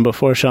question from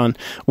before, Sean,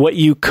 what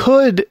you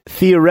could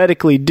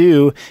theoretically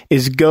do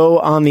is go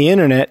on the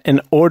internet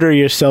and order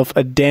yourself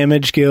a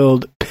Damage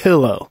Guild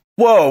pillow.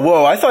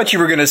 Whoa, I thought you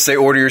were going to say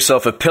order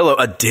yourself a pillow.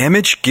 A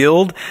Damage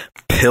Guild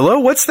pillow?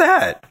 What's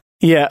that?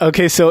 Yeah,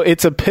 okay, so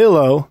it's a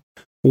pillow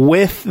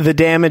with the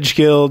Damage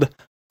Guild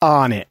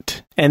on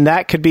it. And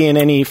that could be in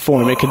any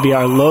form. It could be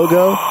our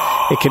logo.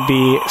 It could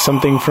be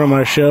something from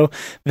our show.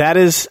 That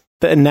is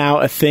now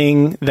a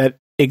thing that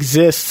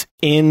exists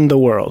in the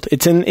world.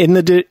 It's in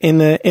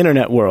the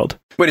internet world.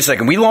 Wait a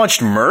second, we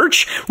launched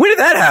merch? When did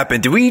that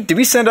happen? Did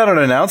we send out an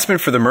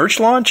announcement for the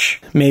merch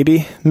launch?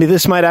 Maybe.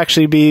 This might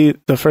actually be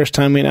the first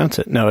time we announce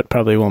it. No, it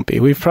probably won't be.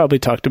 We've probably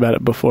talked about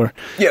it before.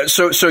 Yeah,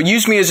 so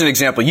use me as an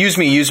example. Use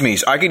me.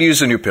 I could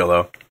use a new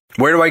pillow.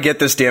 Where do I get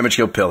this Damage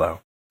Guild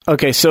pillow?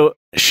 Okay, so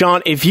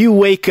Sean, if you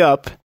wake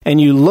up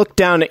and you look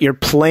down at your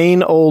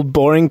plain old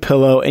boring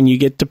pillow and you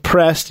get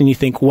depressed and you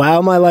think,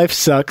 wow, my life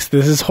sucks.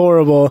 This is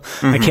horrible.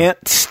 Mm-hmm. I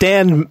can't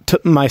stand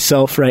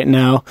myself right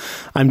now.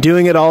 I'm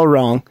doing it all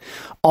wrong.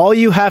 All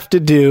you have to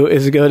do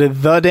is go to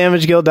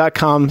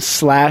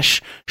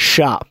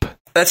thedamageguild.com/shop.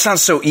 That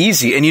sounds so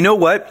easy. And you know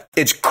what?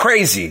 It's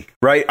crazy,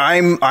 right?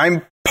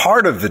 I'm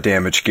part of the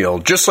Damage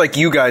Guild, just like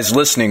you guys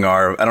listening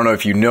are. I don't know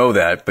if you know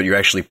that, but you're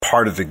actually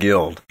part of the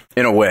guild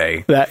in a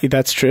way.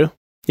 That's true.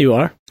 You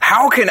are.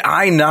 How can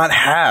I not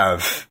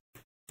have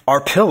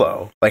our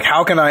pillow? Like,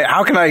 how can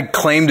I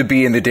claim to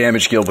be in the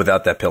Damage Guild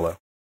without that pillow?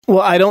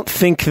 Well, I don't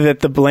think that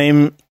the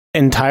blame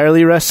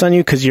entirely rests on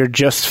you because you're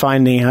just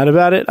finding out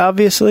about it,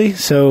 obviously.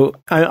 So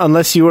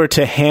unless you were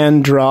to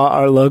hand draw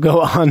our logo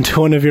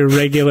onto one of your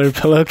regular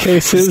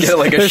pillowcases, just get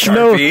like a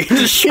Sharpie,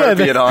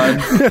 it on.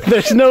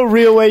 There's no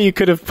real way you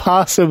could have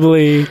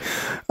possibly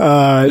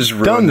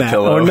done that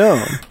or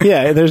known.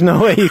 Yeah, there's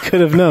no way you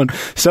could have known.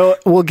 So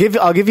I'll give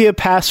you a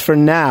pass for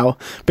now.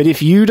 But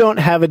if you don't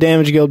have a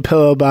Damage Guild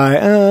pillow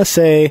by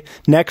say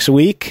next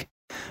week,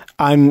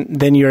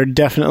 then you're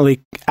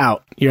definitely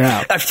out. You're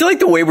out. I feel like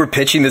the way we're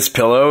pitching this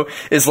pillow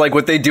is like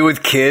what they do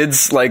with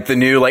kids, like the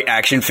new like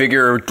action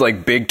figure or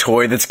like big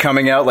toy that's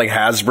coming out, like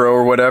Hasbro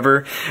or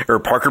whatever, or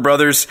Parker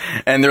Brothers,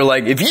 and they're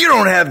like, if you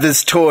don't have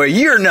this toy,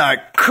 you're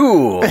not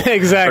cool.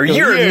 Exactly. Or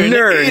you're a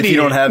nerd if you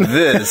don't have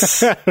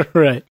this.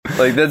 Right.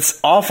 Like, that's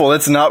awful.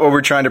 That's not what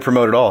we're trying to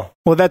promote at all.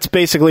 Well, that's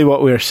basically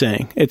what we were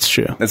saying. It's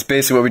true. That's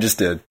basically what we just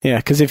did. Yeah,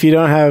 because if you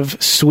don't have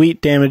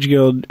sweet Damage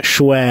Guild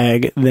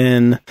swag,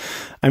 then,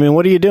 I mean,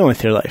 what are you doing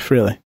with your life,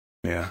 really?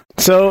 Yeah.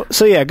 So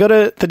yeah, go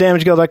to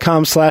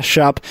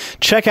thedamageguild.com/shop.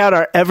 Check out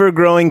our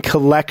ever-growing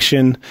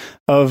collection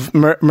of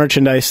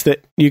merchandise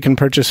that you can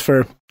purchase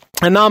for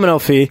a nominal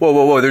fee.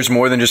 Whoa. There's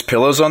more than just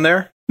pillows on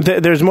there?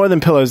 There's more than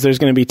pillows. There's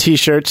going to be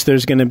t-shirts.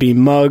 There's going to be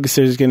mugs.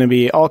 There's going to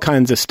be all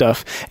kinds of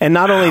stuff. And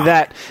not only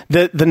that,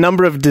 the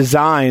number of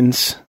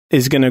designs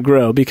is going to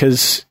grow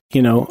because,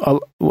 you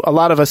know, a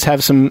lot of us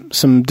have some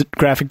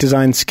graphic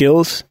design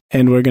skills,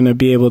 and we're going to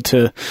be able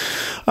to,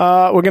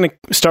 we're going to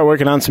start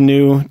working on some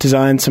new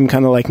designs, some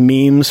kind of like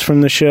memes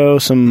from the show,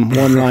 some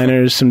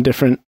one-liners, some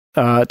different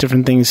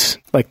things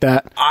like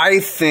that. I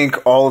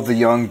think all of the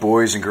young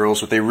boys and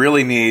girls, what they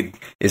really need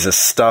is a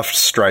stuffed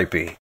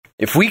Stripey.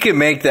 If we could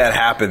make that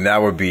happen,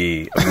 that would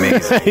be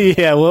amazing.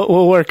 Yeah,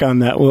 we'll work on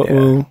that.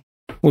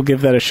 we'll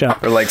give that a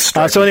shot. Or like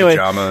striped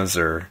pajamas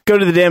or... Go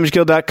to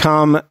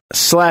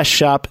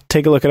thedamageguild.com/shop,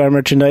 take a look at our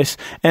merchandise,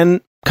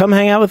 and come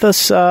hang out with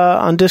us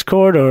on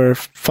Discord or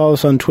follow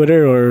us on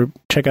Twitter or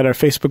check out our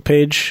Facebook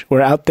page.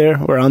 We're out there.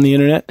 We're on the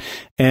internet,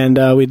 and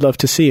we'd love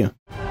to see you.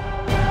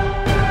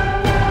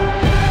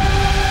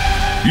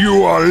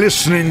 You are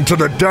listening to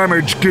the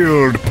Damage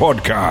Guild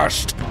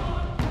podcast.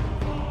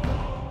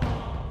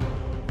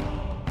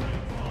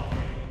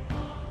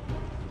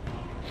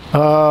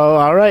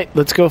 All right,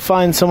 let's go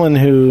find someone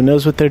who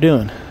knows what they're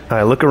doing.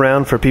 I look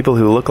around for people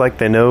who look like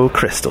they know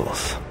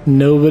crystals.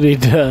 Nobody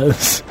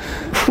does.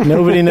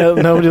 Nobody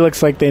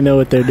looks like they know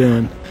what they're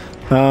doing.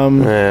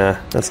 Yeah,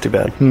 that's too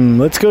bad.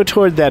 Let's go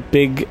toward that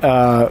big,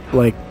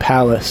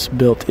 palace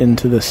built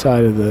into the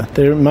side of the...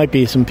 There might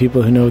be some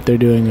people who know what they're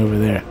doing over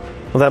there.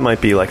 Well, that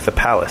might be like the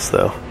palace,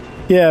 though.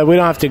 Yeah, we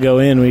don't have to go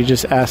in. We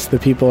just ask the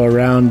people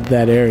around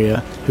that area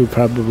who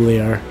probably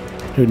are...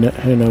 who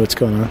know what's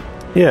going on.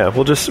 Yeah,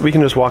 we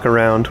can just walk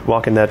around,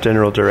 walk in that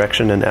general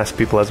direction, and ask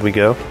people as we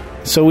go.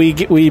 So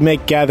we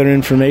make gather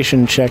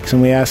information checks,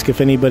 and we ask if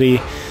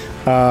anybody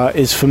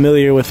is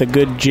familiar with a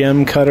good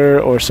gem cutter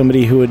or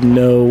somebody who would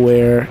know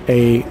where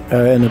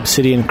an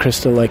obsidian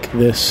crystal like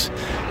this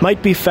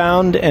might be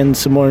found, and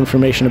some more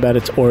information about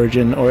its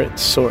origin or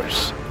its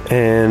source.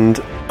 And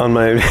on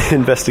my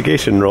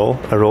investigation roll,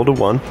 I rolled a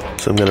 1,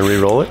 so I'm going to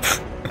re-roll it.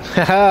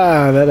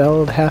 Haha, that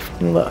old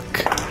half luck.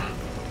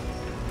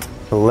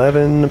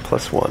 11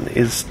 plus 1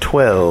 is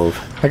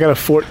 12. I got a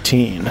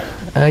 14.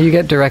 You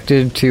get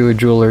directed to a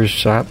jeweler's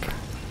shop.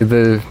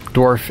 The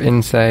dwarf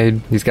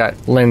inside, he's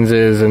got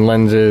lenses and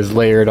lenses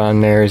layered on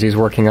there as he's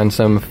working on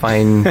some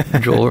fine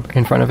jewel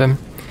in front of him.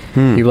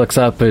 He looks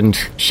up and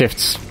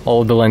shifts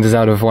all the lenses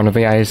out of one of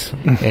the eyes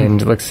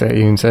and looks at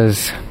you and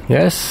says,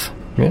 Yes,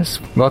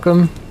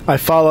 welcome. I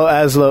follow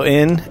Azlo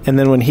in, and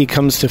then when he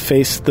comes to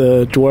face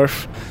the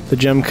dwarf, the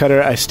gem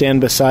cutter, I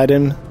stand beside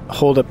him,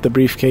 hold up the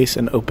briefcase,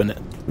 and open it.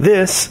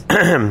 This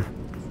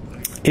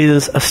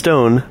is a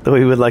stone that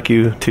we would like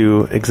you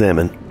to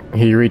examine.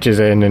 He reaches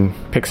in and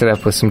picks it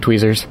up with some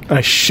tweezers. I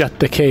shut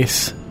the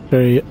case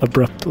very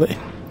abruptly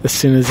as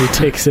soon as he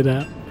takes it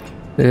out.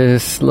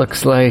 This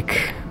looks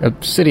like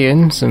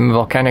obsidian, some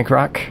volcanic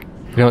rock.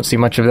 You don't see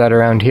much of that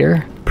around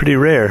here. Pretty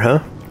rare, huh?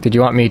 Did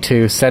you want me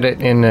to set it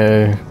in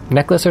a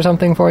necklace or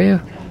something for you?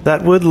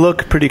 That would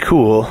look pretty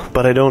cool,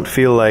 but I don't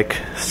feel like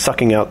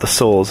sucking out the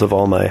souls of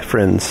all my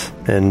friends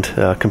and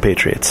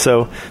compatriots.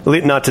 So,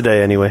 not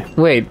today, anyway.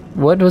 Wait,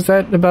 what was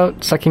that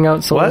about sucking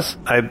out souls?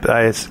 What?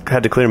 I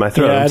had to clear my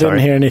throat. Yeah, I didn't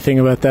hear anything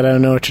about that. I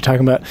don't know what you're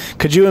talking about.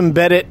 Could you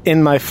embed it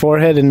in my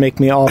forehead and make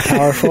me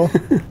all-powerful?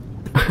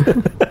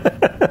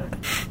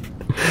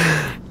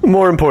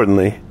 More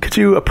importantly, could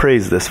you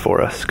appraise this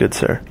for us, good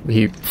sir?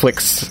 He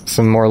flicks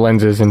some more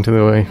lenses into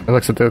the way. He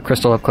looks at the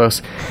crystal up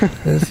close.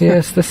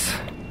 Yes, this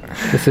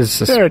is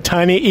just... There are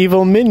tiny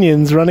evil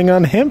minions running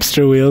on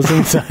hamster wheels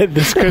inside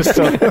this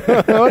crystal.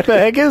 What the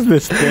heck is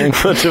this thing?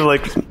 A bunch of,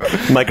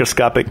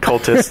 microscopic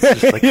cultists.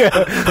 Just like... Yeah.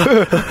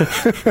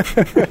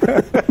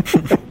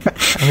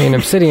 I mean,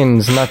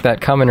 obsidian's not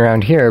that common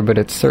around here, but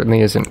it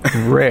certainly isn't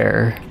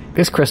rare.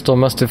 This crystal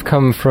must have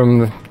come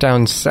from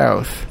down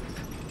south.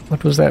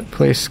 What was that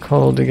place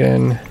called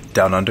again?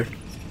 Down under.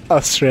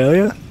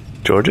 Australia?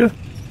 Georgia?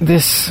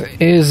 This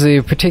is a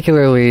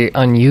particularly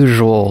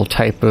unusual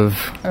type of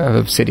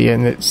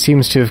obsidian that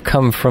seems to have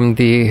come from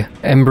the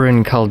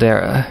Embren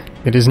caldera.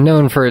 It is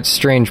known for its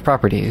strange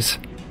properties,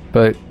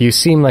 but you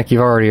seem like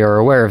you already are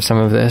aware of some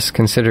of this,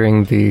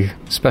 considering the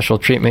special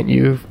treatment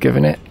you've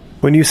given it.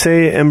 When you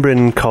say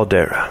Embren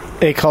caldera...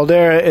 A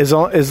caldera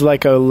is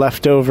like a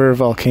leftover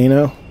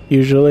volcano,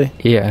 usually.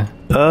 Yeah.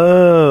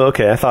 Oh,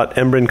 okay. I thought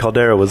Embren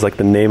Caldera was like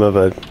the name of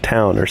a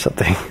town or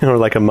something, or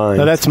like a mine.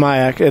 No, that's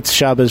it's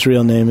Shabba's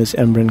real name is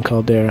Embren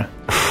Caldera.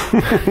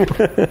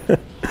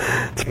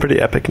 It's a pretty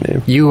epic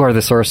name. You are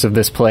the source of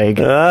this plague.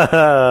 It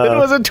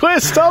was a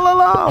twist all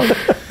along!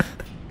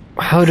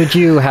 How did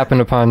you happen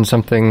upon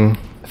something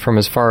from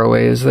as far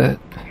away as that?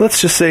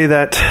 Let's just say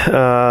that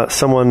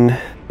someone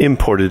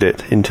imported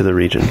it into the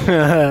region.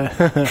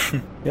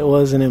 It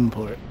was an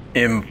import.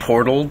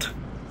 Imported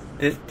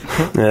it?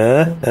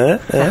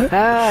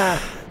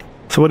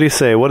 So what do you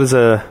say? What is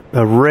a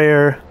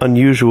rare,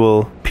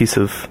 unusual piece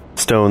of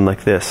stone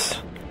like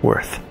this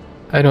worth?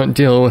 I don't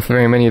deal with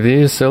very many of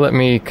these, so let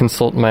me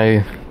consult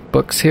my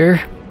books here.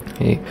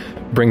 He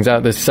brings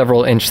out this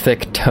several-inch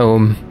thick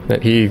tome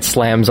that he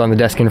slams on the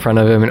desk in front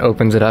of him and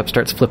opens it up,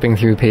 starts flipping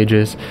through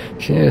pages.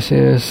 Yes,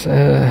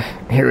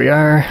 here we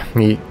are.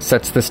 He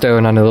sets the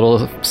stone on a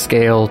little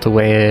scale to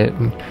weigh it.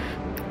 And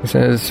he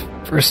says,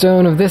 for a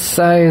stone of this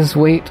size,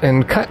 weight,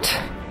 and cut,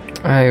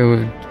 I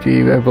would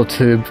be able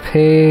to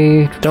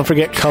pay... Don't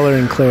forget color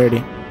and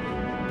clarity.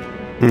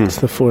 It's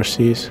the 4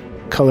 C's.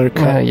 Color,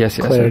 cut, yes,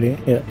 clarity.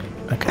 Yeah.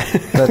 Okay.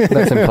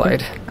 That's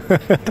implied.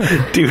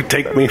 Do you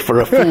take me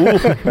for a fool?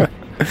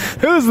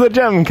 Who's the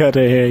gem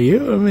cutter here,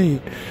 you or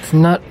me? It's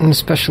not an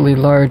especially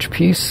large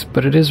piece,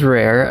 but it is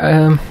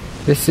rare.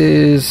 This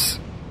is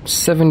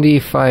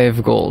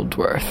 75 gold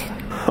worth.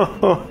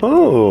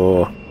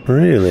 Oh,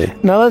 Really?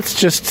 Now let's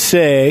just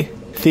say,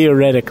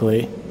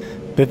 theoretically,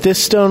 that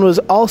this stone was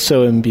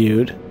also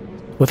imbued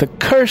with a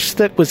curse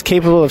that was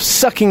capable of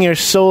sucking your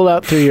soul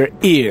out through your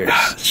ears.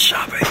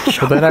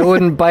 Well, then I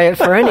wouldn't buy it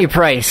for any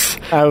price.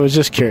 I was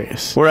just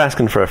curious. We're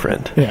asking for a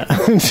friend. Yeah,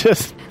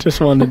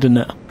 just wanted to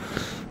know.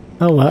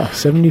 Oh wow,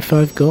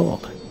 75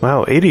 gold.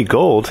 Wow, 80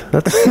 gold?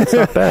 That's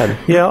not bad.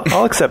 Yeah,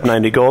 I'll accept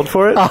 90 gold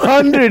for it.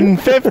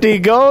 150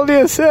 gold,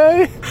 you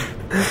say?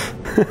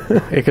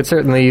 It could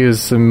certainly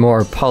use some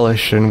more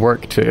polish and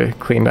work to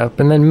clean up,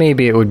 and then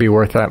maybe it would be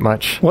worth that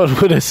much.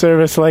 What would a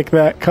service like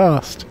that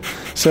cost?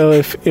 So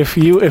if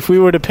we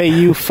were to pay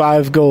you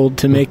 5 gold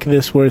to make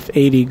this worth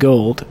 80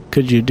 gold,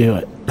 could you do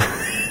it?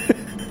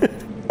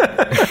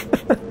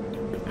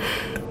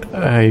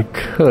 I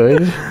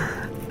could.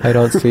 I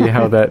don't see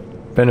how that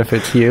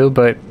benefits you,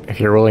 but if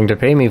you're willing to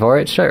pay me for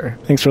it, sure.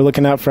 Thanks for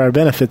looking out for our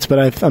benefits,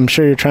 but I'm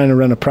sure you're trying to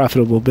run a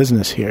profitable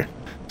business here.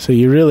 So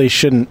you really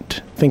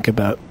shouldn't think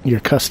about your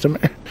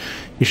customer.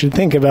 You should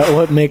think about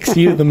what makes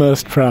you the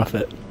most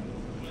profit.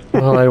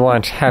 Well, I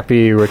want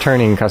happy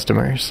returning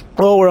customers.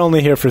 Well, we're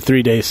only here for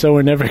 3 days, so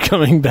we're never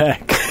coming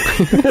back.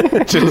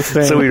 Just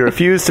saying. So we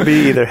refuse to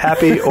be either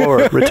happy or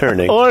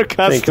returning. Or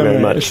customers. Thank you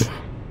very much.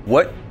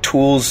 What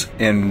tools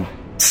and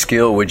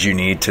skill would you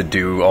need to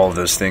do all of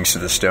those things to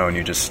the stone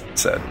you just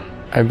said?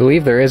 I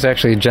believe there is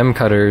actually gem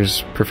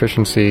cutter's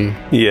proficiency.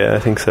 Yeah, I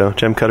think so.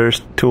 Gem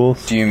cutters,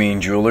 tools. Do you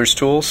mean jeweler's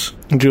tools?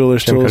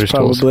 Jeweler's Gem tools, cutter's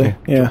tools, probably.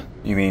 Yeah.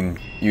 You mean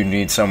you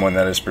need someone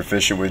that is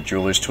proficient with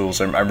jeweler's tools?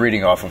 I'm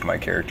reading off of my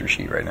character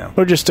sheet right now.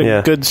 Or just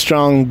a good,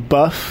 strong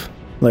buff,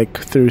 like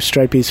through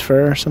Stripey's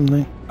fur or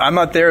something. I'm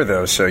not there,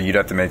 though, so you'd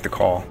have to make the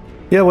call.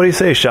 Yeah, what do you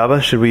say,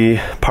 Shabba? Should we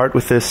part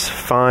with this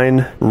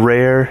fine,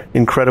 rare,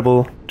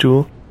 incredible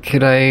jewel?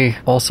 Could I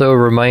also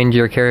remind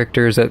your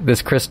characters that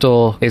this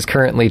crystal is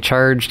currently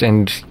charged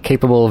and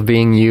capable of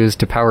being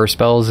used to power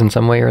spells in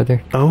some way or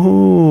other?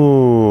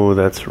 Oh,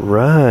 that's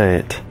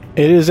right.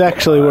 It is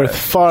actually worth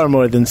far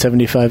more than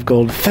 75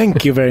 gold.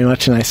 Thank you very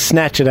much. And I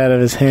snatch it out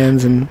of his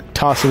hands and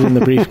toss it in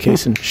the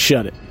briefcase and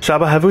shut it.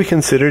 Shabba, have we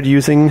considered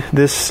using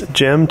this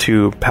gem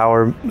to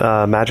power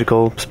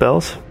magical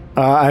spells?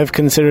 I've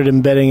considered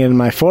embedding it in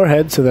my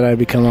forehead so that I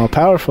become all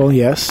powerful,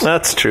 yes.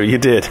 That's true, you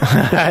did.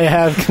 I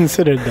have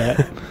considered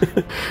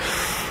that.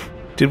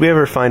 Did we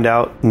ever find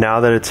out, now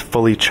that it's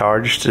fully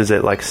charged, does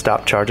it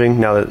stop charging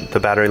now that the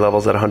battery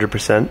level's at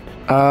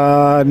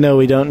 100%? No,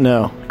 we don't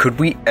know. Could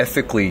we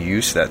ethically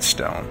use that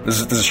stone? This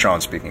is Sean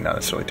speaking, not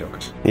necessarily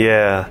Tokas.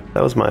 Yeah,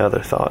 that was my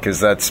other thought. Because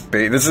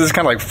this is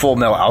kind of like Full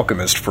Metal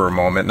Alchemist for a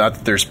moment. Not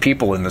that there's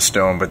people in the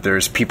stone, but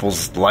there's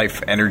people's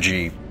life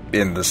energy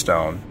in the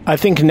stone. I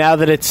think now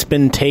that it's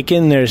been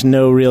taken, there's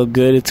no real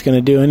good it's going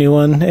to do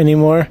anyone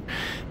anymore.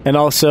 And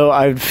also,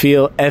 I'd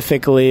feel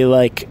ethically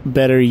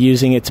better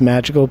using its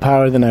magical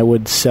power than I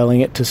would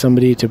selling it to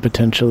somebody to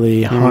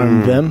potentially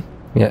harm them.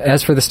 Yeah,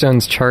 as for the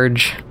stone's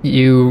charge,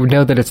 you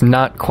know that it's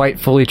not quite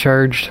fully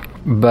charged,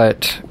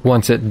 but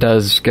once it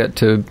does get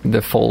to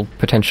the full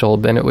potential,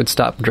 then it would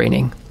stop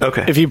draining.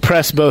 Okay. If you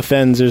press both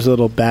ends, there's a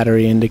little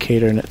battery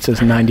indicator, and it says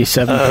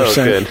 97%. Oh,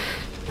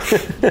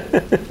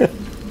 good.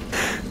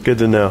 Good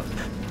to know.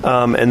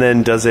 And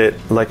then does it,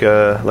 like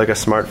a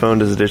smartphone,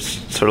 does it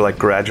just sort of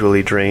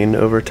gradually drain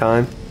over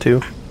time,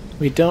 too?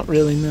 We don't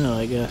really know,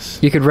 I guess.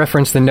 You could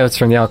reference the notes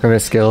from the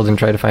Alchemist Guild and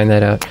try to find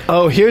that out.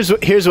 Oh, here's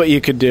what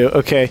you could do.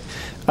 Okay.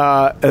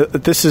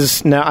 This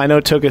is, now, I know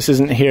Tokas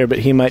isn't here, but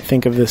he might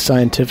think of this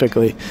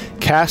scientifically.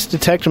 Cast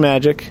Detect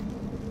Magic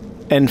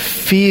and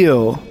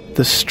feel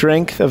the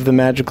strength of the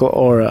magical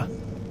aura.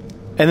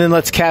 And then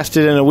let's cast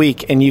it in a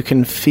week, and you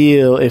can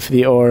feel if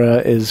the aura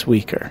is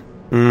weaker.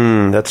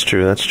 That's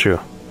true.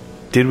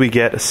 Did we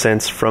get a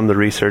sense from the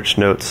research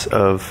notes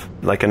of,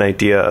 an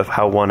idea of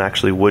how one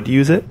actually would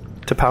use it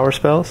to power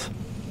spells?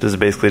 Does it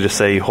basically just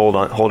say you hold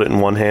it in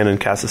one hand and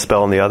cast a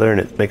spell in the other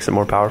and it makes it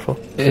more powerful?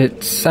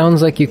 It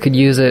sounds like you could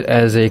use it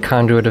as a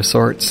conduit of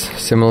sorts,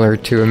 similar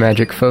to a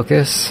magic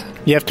focus.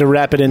 You have to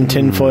wrap it in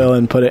tinfoil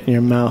and put it in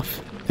your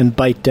mouth and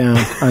bite down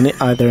on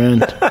either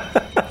end.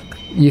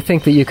 You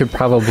think that you could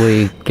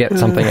probably get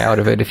something out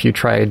of it if you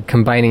tried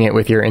combining it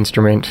with your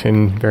instrument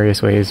in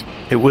various ways.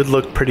 It would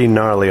look pretty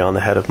gnarly on the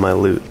head of my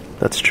lute.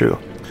 That's true.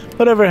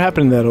 Whatever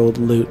happened to that old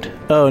lute?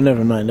 Oh,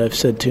 never mind. I've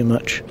said too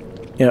much.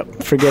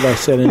 Yep, forget I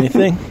said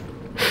anything.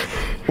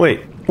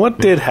 Wait, what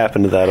did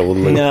happen to that old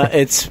lute? No,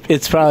 it's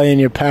probably in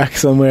your pack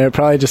somewhere. It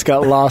probably just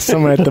got lost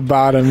somewhere at the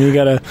bottom. You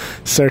gotta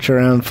search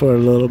around for it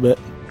a little bit.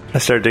 I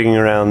start digging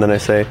around, then I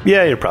say,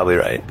 yeah, you're probably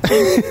right.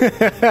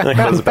 And I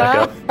close it back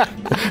up.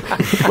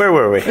 Where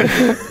were we?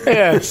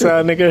 Yes,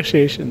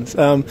 negotiations.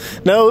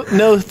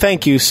 No,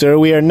 thank you, sir.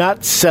 We are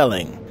not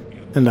selling.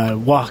 And I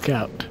walk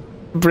out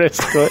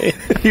briskly.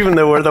 Even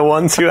though we're the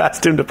ones who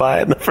asked him to buy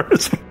it in the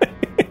first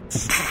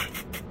place.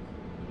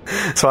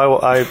 So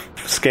I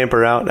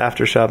scamper out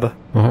after Shabba.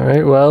 All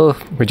right, well,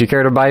 would you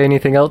care to buy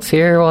anything else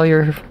here while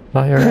you're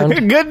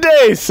around? Good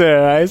day,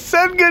 sir. I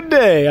said good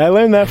day. I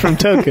learned that from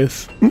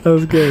Tokas. That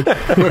was good.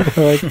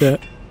 I like that.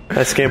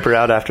 I scamper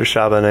out after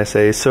Shabba and I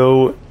say,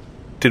 so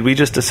did we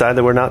just decide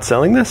that we're not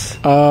selling this?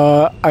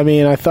 I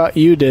mean, I thought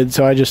you did,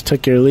 so I just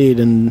took your lead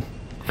and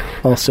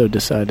also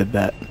decided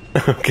that.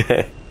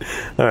 Okay.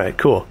 All right,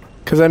 cool.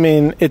 Because, I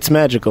mean, it's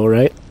magical,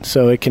 right?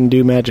 So it can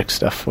do magic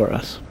stuff for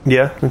us.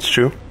 Yeah, that's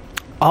true.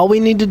 All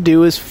we need to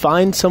do is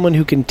find someone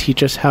who can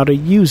teach us how to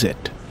use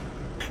it.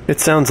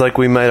 It sounds like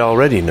we might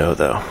already know,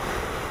 though.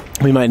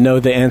 We might know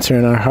the answer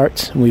in our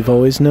hearts. We've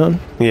always known.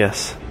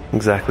 Yes,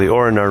 exactly.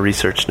 Or in our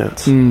research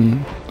notes.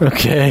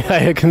 Okay,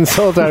 I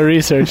consult our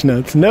research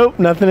notes. Nope,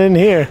 nothing in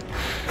here.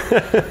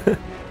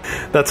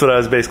 That's what I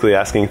was basically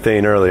asking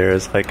Thane earlier,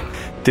 is like,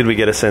 did we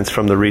get a sense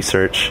from the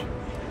research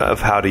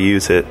of how to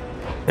use it?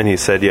 And he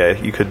said, yeah,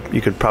 you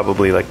could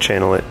probably like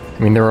channel it.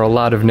 I mean, there were a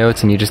lot of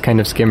notes and you just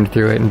kind of skimmed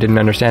through it and didn't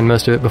understand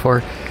most of it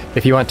before.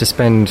 If you want to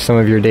spend some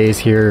of your days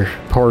here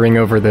poring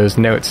over those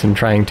notes and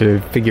trying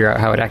to figure out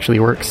how it actually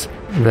works,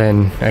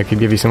 then I could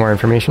give you some more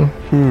information.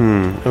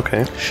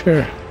 Okay.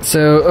 Sure.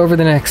 So over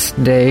the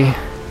next day,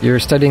 you're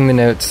studying the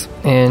notes,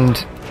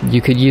 and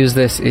you could use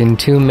this in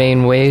two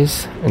main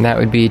ways, and that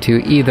would be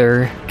to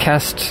either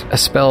cast a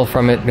spell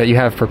from it that you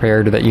have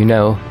prepared or that you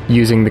know,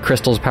 using the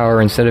crystal's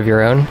power instead of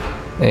your own,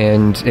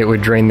 and it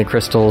would drain the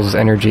crystal's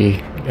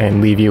energy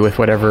and leave you with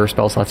whatever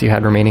spell slots you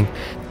had remaining.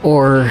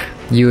 Or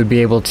you would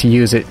be able to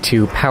use it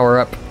to power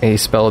up a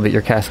spell that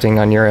you're casting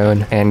on your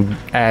own and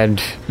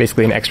add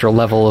basically an extra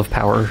level of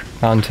power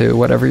onto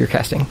whatever you're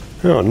casting.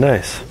 Oh,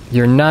 nice.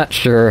 You're not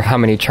sure how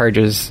many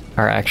charges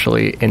are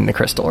actually in the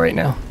crystal right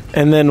now.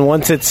 And then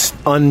once it's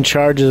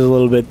uncharges a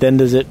little bit, then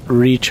does it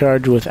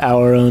recharge with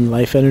our own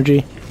life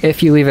energy?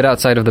 If you leave it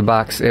outside of the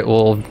box, it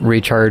will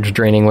recharge,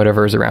 draining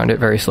whatever is around it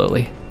very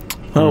slowly.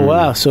 Oh,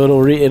 wow. So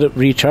it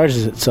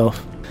recharges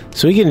itself.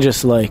 So we can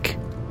just, like,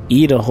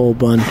 eat a whole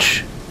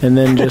bunch and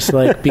then just,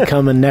 like,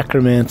 become a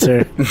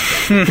necromancer.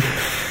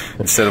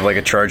 Instead of, like,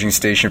 a charging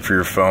station for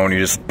your phone, you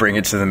just bring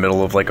it to the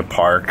middle of, like, a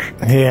park.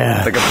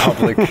 Yeah. Like a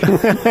public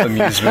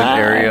amusement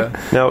area.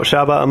 Now,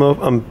 Shabba,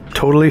 I'm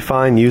totally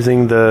fine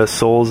using the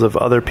souls of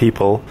other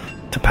people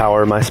to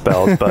power my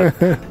spells, but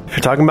if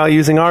you're talking about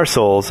using our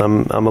souls,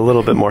 I'm a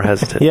little bit more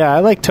hesitant. Yeah, I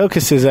like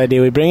Tokas'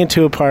 idea. We bring it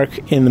to a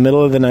park in the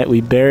middle of the night.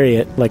 We bury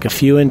it like a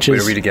few inches.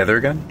 Wait, are we together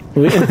again?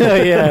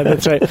 Yeah,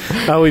 that's right.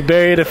 We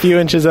bury it a few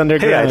inches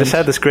underground. Hey, I just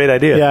had this great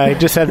idea. Yeah, I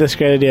just had this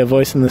great idea,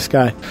 voice in the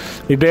sky.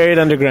 We bury it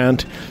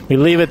underground. We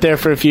leave it there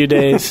for a few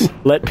days,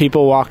 let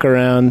people walk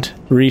around,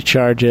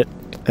 recharge it,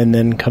 and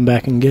then come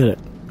back and get it.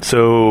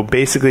 So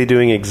basically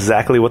doing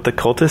exactly what the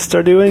cultists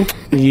are doing?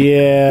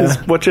 Yeah. Is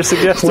what you're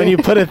suggesting? When you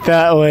put it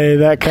that way,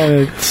 that kind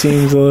of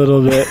seems a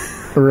little bit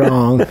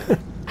wrong.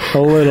 A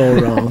little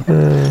wrong.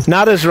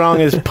 Not as wrong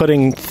as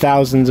putting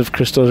thousands of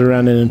crystals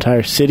around an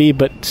entire city,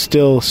 but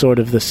still sort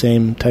of the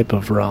same type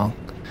of wrong.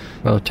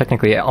 Well,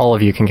 technically, all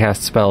of you can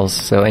cast spells,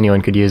 so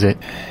anyone could use it.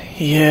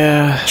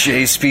 Yeah.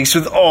 Jay speaks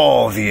with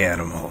all the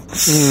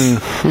animals.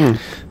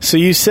 So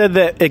you said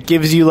that it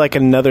gives you like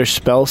another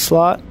spell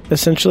slot,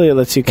 essentially? It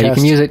lets you cast... You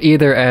can use it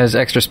either as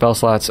extra spell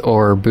slots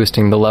or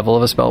boosting the level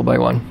of a spell by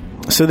one.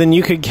 So then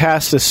you could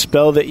cast a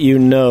spell that you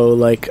know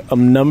like a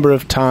number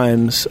of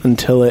times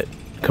until it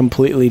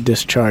completely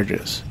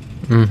discharges.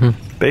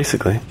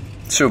 Basically.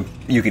 So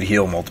you could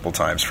heal multiple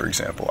times, for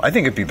example. I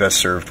think it'd be best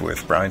served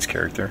with Brian's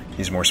character.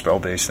 He's more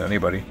spell-based than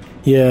anybody.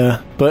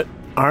 Yeah, but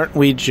aren't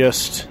we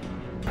just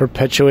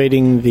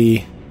perpetuating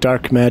the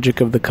dark magic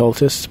of the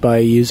cultists by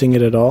using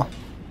it at all?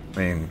 I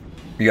mean,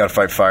 you gotta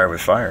fight fire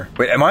with fire.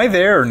 Wait, am I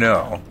there or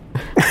no?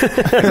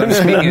 'Cause I'm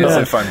speaking as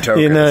if I'm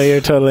Tokas. You know, you're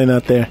totally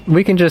not there.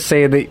 We can just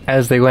say that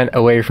as they went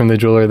away from the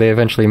jeweler, they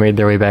eventually made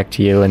their way back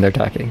to you and they're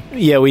talking.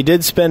 Yeah, we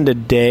did spend a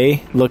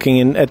day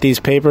looking at these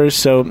papers,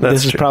 so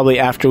this is probably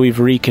after we've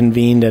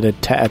reconvened at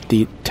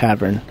the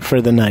tavern for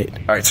the night.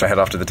 All right, so I head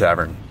off to the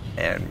tavern,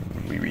 and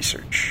we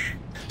research.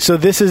 So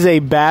this is a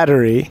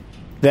battery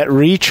that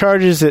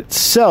recharges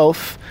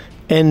itself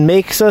and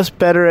makes us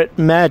better at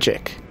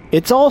magic.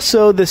 It's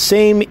also the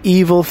same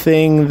evil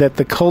thing that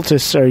the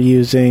cultists are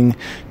using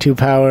to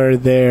power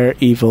their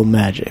evil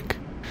magic.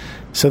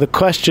 So the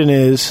question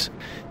is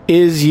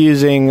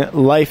using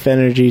life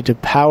energy to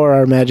power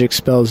our magic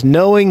spells,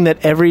 knowing that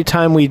every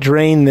time we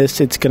drain this,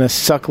 it's going to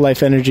suck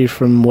life energy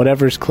from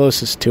whatever's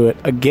closest to it.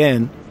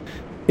 Again,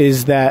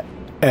 is that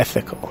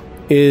ethical?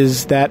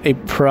 Is that a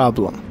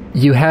problem?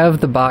 You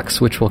have the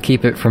box which will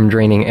keep it from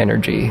draining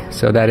energy,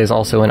 so that is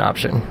also an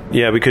option.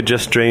 Yeah, we could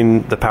just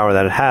drain the power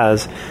that it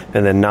has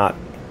and then not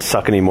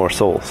suck any more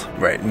souls.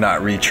 Right,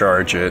 not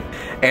recharge it.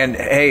 And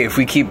hey, if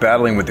we keep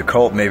battling with the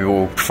cult, maybe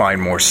we'll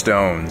find more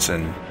stones,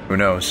 and who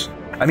knows?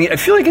 I mean, I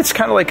feel like it's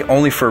kind of like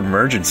only for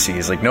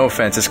emergencies. Like, no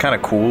offense, it's kind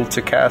of cool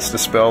to cast a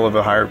spell of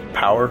a higher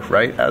power,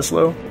 right,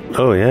 Azlo?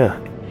 Oh, yeah.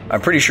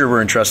 I'm pretty sure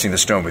we're entrusting the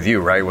stone with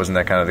you, right? Wasn't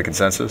that kind of the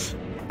consensus?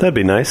 That'd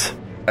be nice.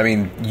 I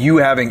mean, you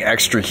having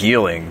extra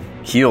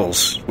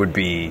heals would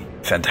be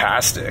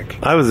fantastic.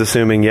 I was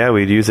assuming,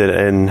 we'd use it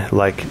in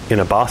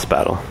a boss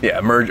battle. Yeah,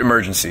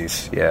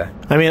 emergencies, yeah.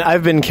 I mean,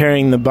 I've been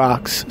carrying the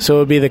box, so it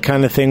would be the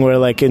kind of thing where,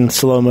 like, in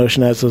slow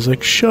motion, Azlo's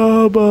like,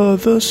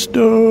 Shabba, the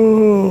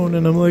stone,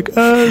 and I'm like,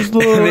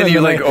 Azlo. And then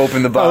you, like,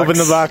 open the box. Open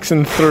the box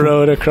and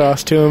throw it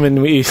across to him,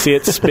 and you see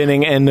it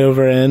spinning end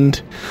over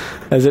end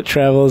as it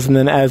travels, and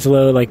then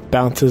Azlo, like,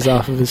 bounces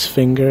off of his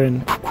finger,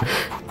 and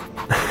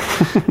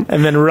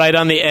then right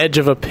on the edge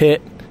of a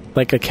pit,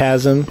 like a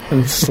chasm,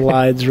 and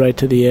slides right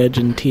to the edge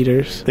and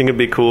teeters. I think it'd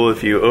be cool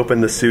if you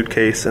opened the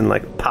suitcase and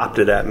like popped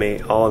it at me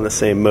all in the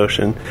same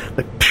motion,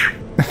 like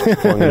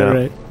flung it out.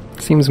 Right.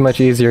 Seems much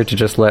easier to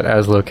just let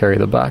Azlo carry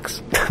the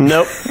box.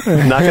 Nope,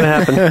 not gonna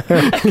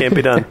happen. Can't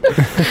be done.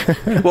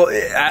 Well,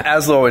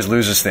 Azlo always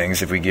loses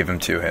things if we give him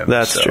to him.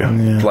 That's true.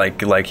 Yeah.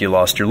 Like you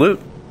lost your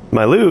loot.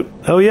 My loot?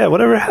 Oh yeah,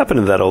 whatever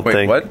happened to that old Wait,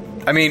 thing? what?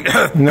 I mean,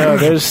 No,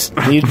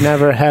 you'd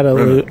never had a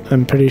loot,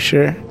 I'm pretty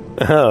sure.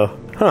 Oh.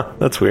 Huh,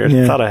 that's weird.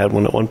 Yeah. Thought I had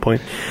one at one point.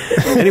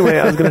 Anyway,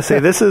 I was going to say,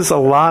 this is a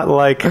lot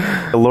like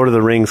a Lord of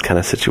the Rings kind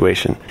of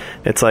situation.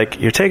 It's like,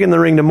 you're taking the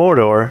ring to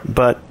Mordor,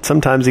 but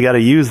sometimes you got to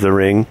use the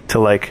ring to,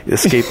 like,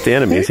 escape the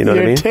enemies, you know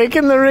what I mean? You're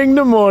taking the ring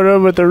to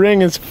Mordor, but the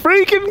ring is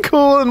freaking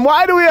cool, and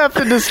why do we have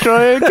to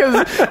destroy it?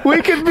 Because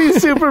we could be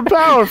super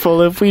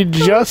powerful if we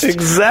just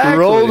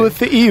rolled with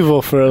the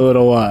evil for a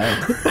little while.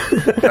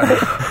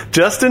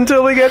 Just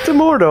until we get to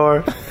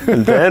Mordor,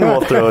 and then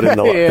we'll throw it in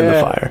the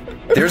fire.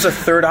 there's a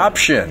third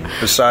option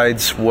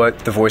besides what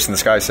the voice in the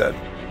sky said.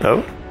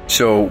 Oh?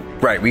 So,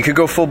 right, we could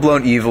go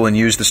full-blown evil and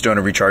use the stone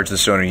and recharge the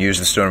stone and use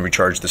the stone and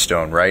recharge the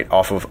stone, right?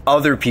 Off of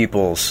other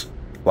people's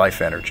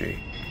life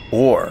energy.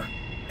 Or,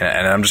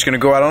 and I'm just going to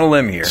go out on a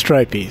limb here.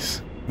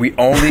 Stripies. We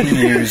only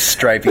use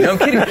Stripey. No, I'm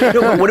kidding.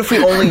 No, what if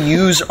we only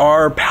use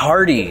our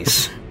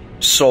party's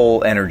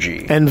soul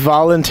energy? And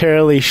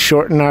voluntarily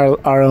shorten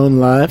our own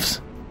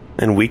lives?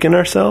 And weaken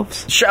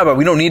ourselves? Shabba,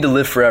 we don't need to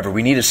live forever.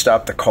 We need to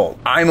stop the cult.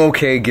 I'm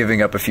okay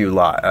giving up a few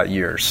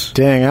years.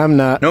 Dang, I'm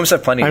not. Gnomes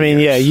have plenty of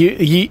years. Yeah,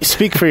 you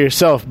speak for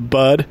yourself,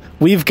 bud.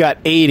 We've got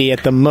 80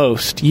 at the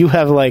most. You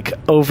have like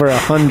over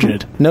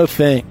 100. No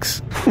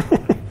thanks.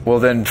 Well,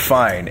 then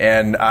fine.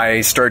 And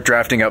I start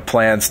drafting up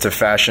plans to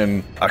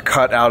fashion a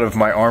cut out of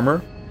my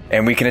armor,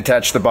 and we can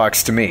attach the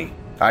box to me.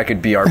 I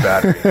could be our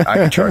battery. I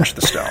could charge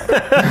the stone.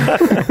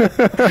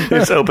 You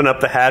just open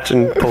up the hatch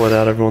and pull it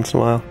out every once in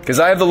a while. Because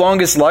I have the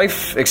longest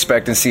life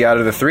expectancy out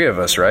of the three of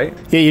us, right?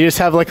 Yeah, you just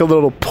have like a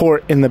little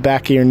port in the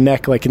back of your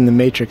neck, like in the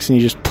Matrix, and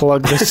you just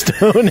plug the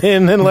stone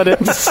in and let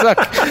it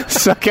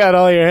suck out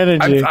all your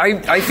energy.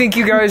 I think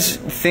you guys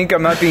think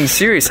I'm not being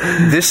serious.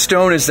 This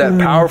stone is that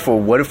powerful.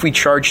 What if we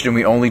charged and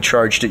we only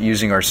charged it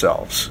using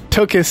ourselves?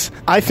 Tokas,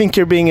 I think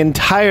you're being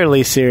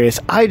entirely serious.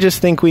 I just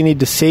think we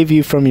need to save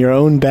you from your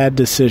own bad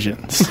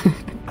decisions.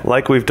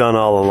 Like we've done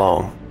all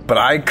along. But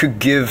I could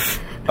give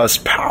us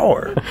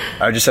power.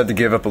 I just have to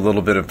give up a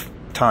little bit of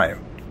time.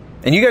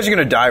 And you guys are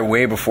going to die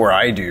way before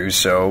I do,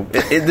 so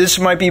this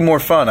might be more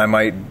fun. I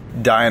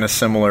might die in a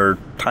similar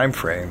time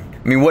frame.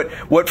 I mean,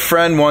 what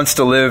friend wants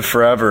to live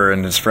forever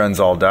and his friends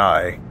all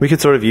die? We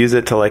could sort of use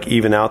it to like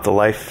even out the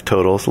life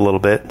totals a little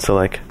bit. So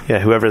like, yeah,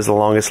 whoever has the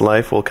longest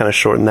life, we'll kind of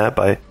shorten that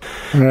by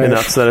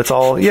enough so that it's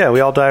all, we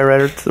all die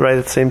right at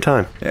the same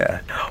time.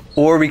 Yeah.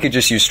 Or we could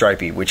just use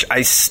Stripey, which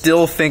I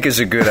still think is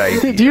a good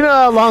idea. Do you know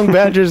how long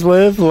badgers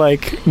live?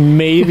 Like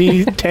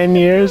maybe 10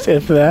 years,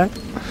 if that.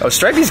 Oh,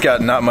 Stripey's got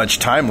not much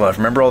time left.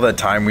 Remember all that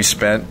time we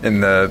spent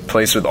in the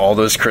place with all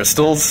those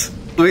crystals?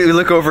 We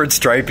look over at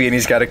Stripey and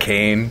he's got a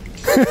cane.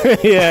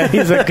 Yeah,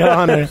 he's a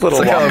goner.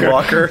 Little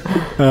walker.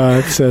 Oh,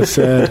 it's so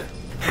sad.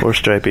 Poor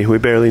Stripey. We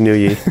barely knew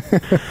ye.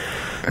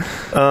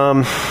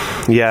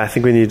 I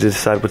think we need to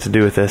decide what to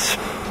do with this.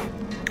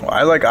 Well,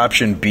 I like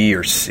option B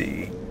or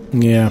C.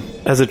 Yeah.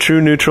 As a true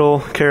neutral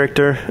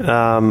character,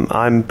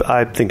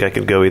 I think I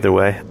could go either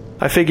way.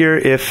 I figure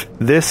if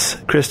this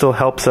crystal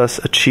helps us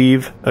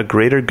achieve a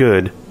greater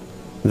good,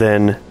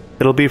 then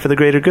it'll be for the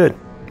greater good.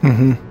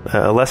 Mm-hmm.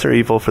 A lesser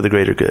evil for the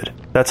greater good.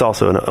 That's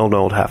also an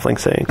old halfling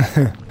saying.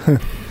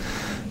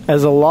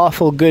 As a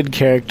lawful good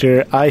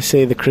character, I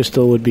say the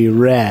crystal would be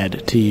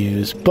rad to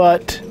use,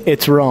 but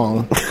it's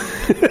wrong.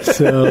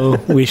 So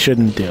we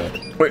shouldn't do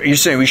it. Wait, you're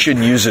saying we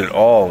shouldn't use it at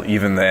all,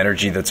 even the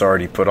energy that's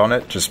already put on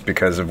it, just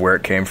because of where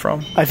it came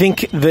from? I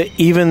think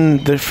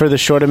that for the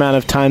short amount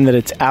of time that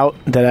it's out,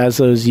 that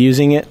Azlo's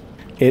using it,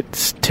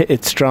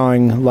 it's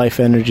drawing life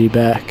energy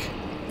back.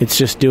 It's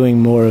just doing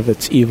more of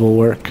its evil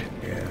work.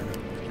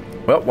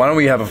 Well, why don't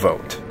we have a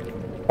vote?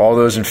 All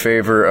those in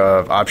favor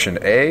of option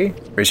A,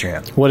 raise your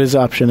hand. What is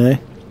option A?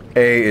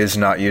 A is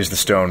not use the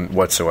stone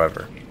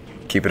whatsoever.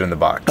 Keep it in the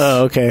box.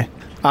 Oh, okay.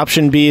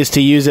 Option B is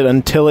to use it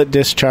until it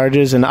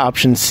discharges, and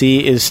option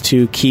C is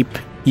to keep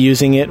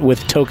using it with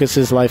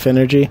Tokas' life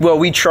energy. Well,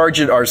 we charge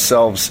it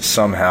ourselves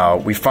somehow.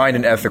 We find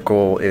an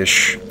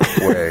ethical-ish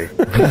way.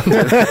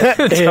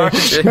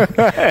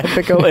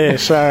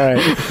 Ethical-ish, all right.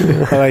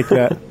 I like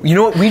that. You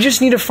know what? We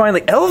just need to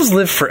find, elves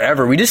live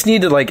forever. We just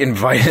need to,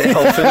 invite an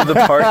elf into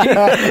the party,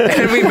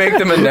 and we make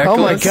them a necklace.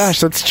 Oh my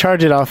gosh, let's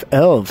charge it off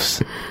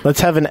elves.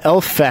 Let's have an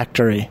elf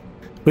factory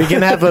We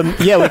can have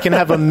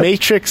a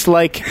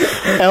Matrix-like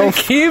elf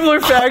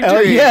Keebler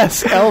factory.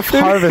 yes, elf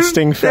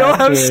harvesting factory. They all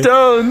have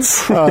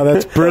stones. Oh,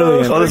 that's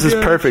brilliant. Oh, this is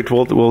perfect.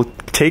 We'll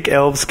take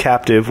elves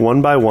captive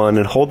one by one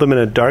and hold them in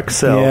a dark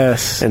cell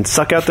and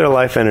suck out their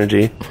life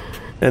energy,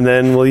 and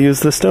then we'll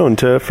use the stone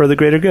for the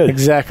greater good.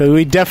 Exactly.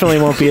 We definitely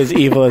won't be as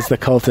evil as the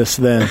cultists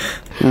then.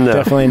 No,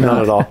 definitely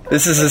not at all.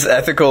 This is as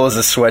ethical as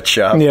a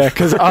sweatshop. Yeah,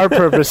 because our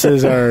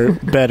purposes are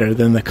better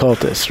than the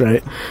cultists,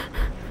 right?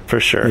 For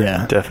sure.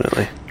 Yeah.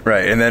 Definitely.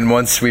 Right, and then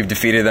once we've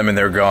defeated them and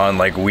they're gone,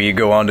 like, we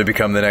go on to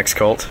become the next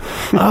cult.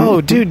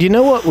 Oh, dude, you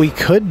know what we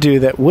could do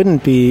that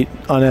wouldn't be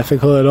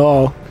unethical at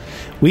all?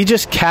 We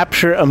just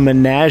capture a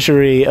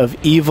menagerie of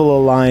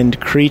evil-aligned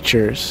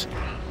creatures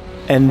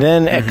and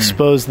then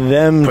expose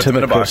them Put to them the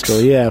in a box.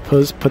 crystal. Yeah,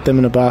 put them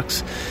in a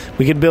box.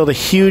 We could build a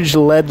huge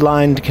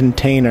lead-lined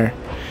container,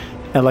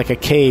 like a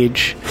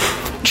cage,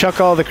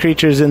 chuck all the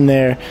creatures in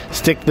there,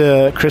 stick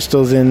the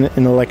crystals in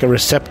like a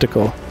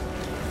receptacle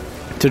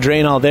to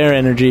drain all their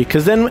energy,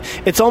 because then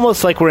it's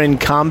almost like we're in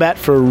combat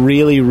for a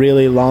really,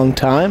 really long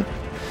time.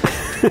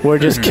 We're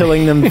just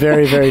killing them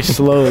very, very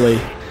slowly.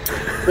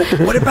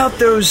 What about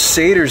those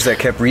satyrs that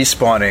kept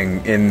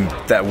respawning in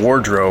that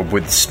wardrobe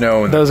with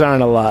snow? And Those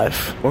aren't alive.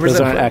 What was Those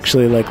that aren't place?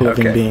 actually like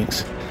living Okay.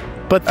 beings.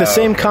 But the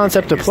same okay,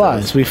 concept we can use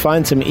applies. those. We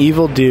find some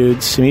evil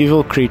dudes, some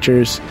evil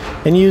creatures,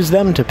 and use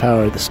them to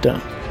power the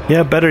stone.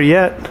 Yeah, better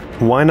yet,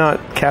 why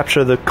not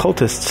capture the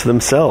cultists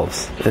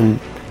themselves and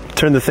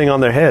turn the thing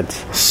on their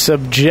heads?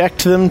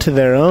 Subject them to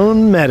their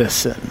own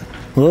medicine.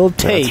 A little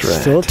taste,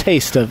 right. a little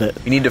taste of it.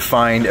 we need to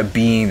find a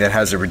being that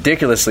has a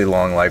ridiculously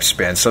long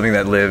lifespan, something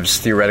that lives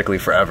theoretically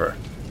forever.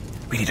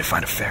 We need to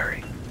find a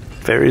fairy.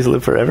 Fairies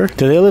live forever?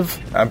 Do they live?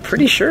 I'm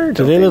pretty sure.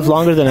 Do they live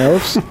longer than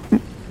elves?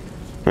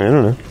 I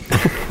don't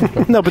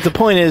know. No, but the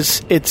point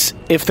is, it's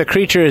if the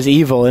creature is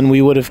evil and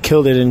we would have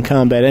killed it in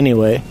combat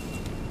anyway,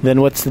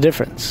 then what's the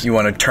difference? You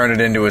want to turn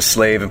it into a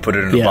slave and put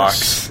it in a Yes.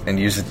 box and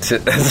use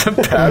it as a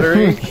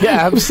battery?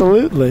 Yeah,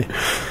 absolutely.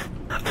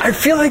 I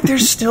feel like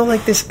there's still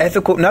like this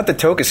ethical, not that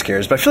Tokas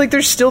cares, but I feel like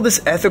there's still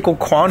this ethical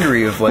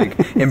quandary of like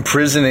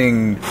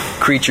imprisoning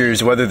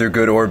creatures, whether they're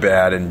good or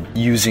bad, and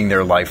using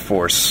their life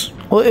force.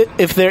 Well,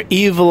 if they're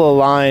evil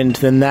aligned,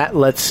 then that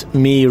lets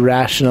me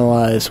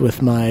rationalize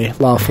with my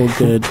lawful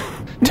good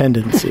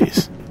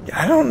tendencies.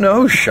 I don't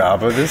know,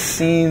 Shabba. This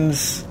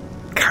seems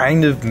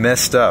kind of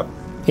messed up.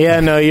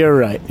 Yeah, no, you're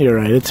right. You're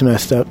right. It's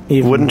messed up.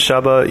 Wouldn't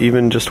Shabba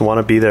even just want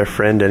to be their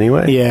friend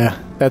anyway? Yeah,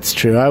 that's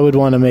true. I would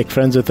want to make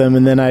friends with them,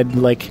 and then I'd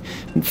like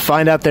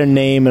find out their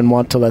name and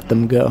want to let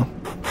them go.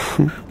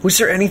 Was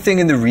there anything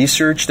in the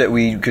research that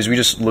because we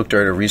just looked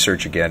at our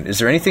research again, is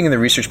there anything in the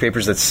research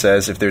papers that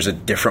says if there's a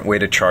different way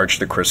to charge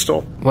the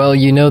crystal? Well,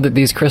 you know that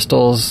these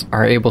crystals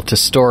are able to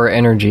store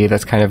energy.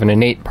 That's kind of an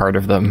innate part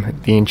of them.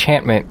 The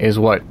enchantment is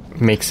what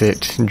makes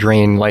it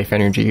drain life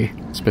energy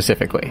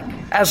specifically.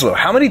 Azlo,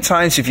 how many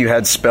times have you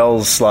had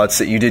spell slots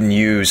that you didn't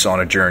use on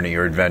a journey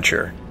or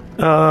adventure?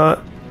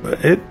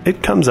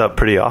 It comes up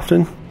pretty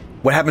often.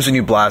 What happens when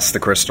you blast the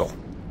crystal?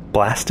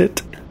 Blast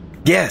it?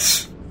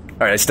 Yes.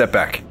 All right, I step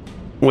back.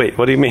 Wait,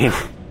 what do you mean?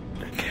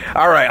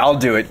 All right, I'll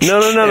do it.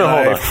 No, hold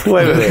on.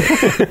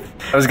 Wait.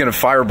 I was going to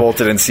firebolt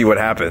it and see what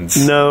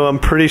happens. No, I'm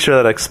pretty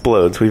sure that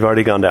explodes. We've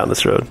already gone down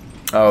this road.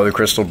 Oh, the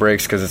crystal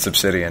breaks because it's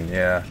obsidian,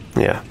 yeah.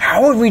 Yeah.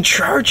 How would we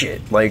charge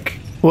it? Like,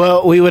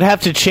 Well, we would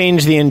have to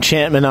change the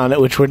enchantment on it,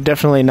 which we're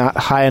definitely not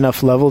high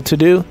enough level to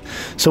do.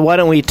 So why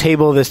don't we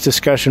table this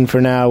discussion for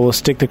now? We'll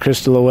stick the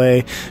crystal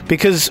away,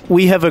 because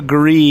we have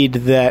agreed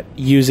that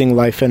using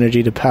life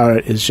energy to power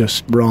it is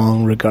just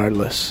wrong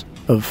regardless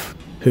of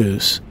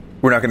whose.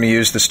 we're not going to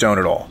use the stone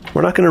at all.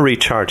 We're not going to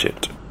recharge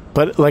it.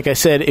 But like I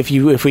said, if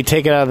we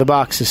take it out of the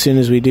box, as soon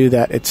as we do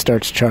that, it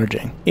starts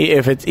charging.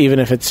 Even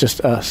if it's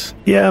just us.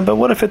 Yeah, but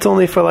what if it's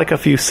only for like a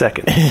few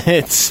seconds?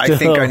 It's still, I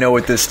think I know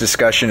what this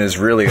discussion is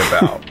really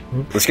about.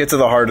 Let's get to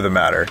the heart of the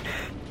matter.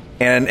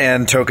 And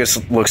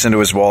Tokas looks into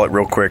his wallet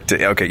real quick.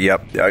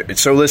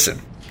 So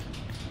listen,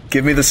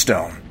 give me the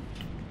stone.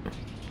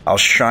 I'll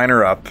shine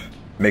her up,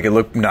 make it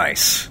look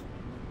nice.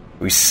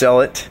 We sell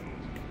it,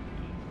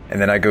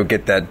 and then I go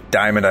get that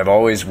diamond I've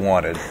always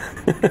wanted.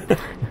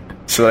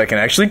 So that I can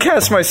actually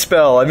cast my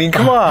spell. I mean,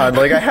 come on.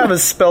 Like, I have a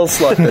spell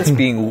slot that's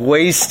being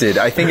wasted.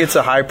 I think it's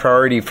a high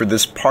priority for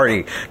this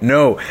party.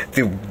 No,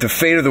 the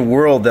fate of the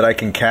world that I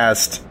can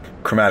cast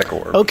Chromatic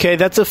Orb. Okay,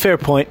 that's a fair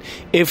point.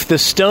 If the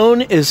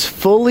stone is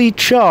fully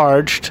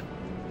charged,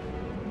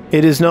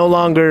 it is no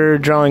longer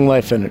drawing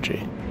life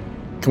energy.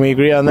 Can we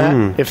agree on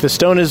that? If the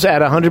stone is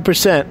at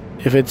 100%,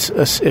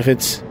 if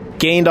it's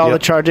gained all the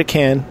charge it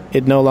can,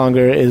 it no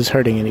longer is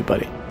hurting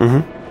anybody.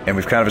 Mm-hmm. And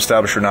we've kind of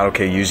established we're not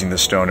okay using the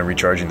stone and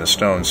recharging the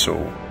stone, so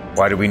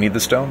why do we need the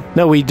stone?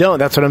 No, we don't.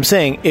 That's what I'm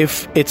saying.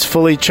 If it's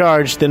fully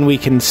charged, then we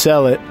can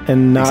sell it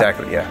and not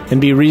Exactly, yeah. and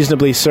be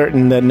reasonably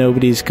certain that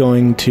nobody's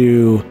going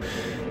to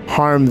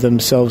harm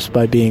themselves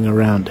by being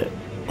around it.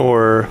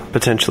 Or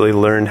potentially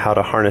learn how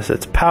to harness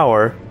its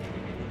power,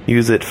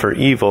 use it for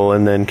evil,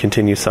 and then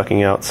continue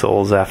sucking out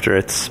souls after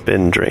it's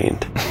been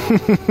drained.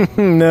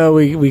 No,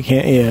 we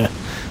can't. Yeah,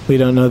 We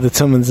don't know that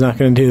someone's not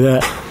going to do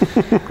that.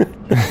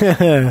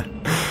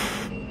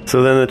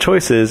 So then the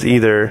choice is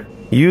either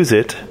use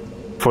it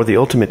for the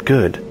ultimate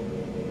good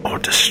or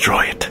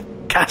destroy it.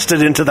 Cast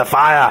it into the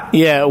fire.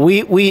 Yeah,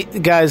 we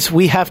guys,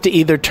 we have to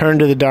either turn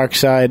to the dark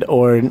side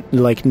or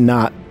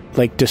not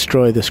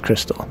destroy this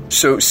crystal.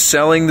 So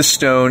selling the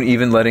stone,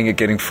 even letting it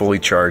getting fully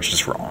charged,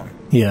 is wrong.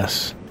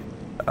 Yes.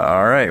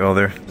 All right. Well,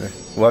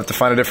 we'll have to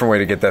find a different way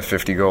to get that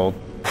 50 gold.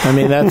 I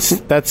mean,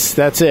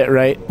 that's it,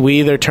 right?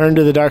 We either turn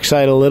to the dark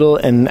side a little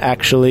and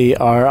actually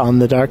are on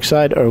the dark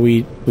side, or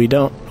we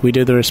don't. We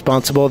do the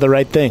responsible, the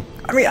right thing.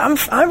 I mean,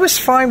 I was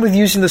fine with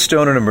using the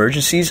stone in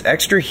emergencies.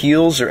 Extra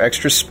heals or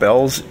extra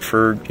spells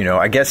for,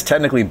 I guess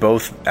technically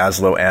both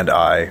Azlo and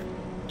I,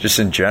 just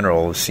in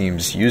general,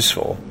 seems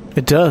useful.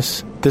 It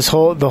does.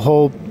 The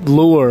whole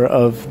lure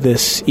of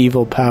this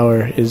evil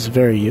power is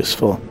very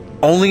useful.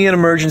 Only in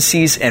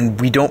emergencies, and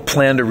we don't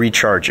plan to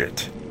recharge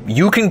it.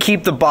 You can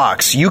keep the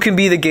box. You can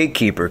be the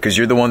gatekeeper, because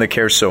you're the one that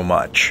cares so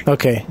much.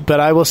 Okay,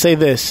 but I will say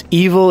this.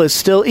 Evil is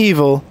still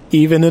evil,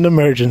 even in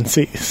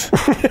emergencies.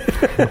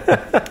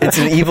 It's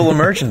an evil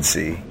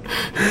emergency.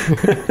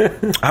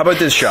 How about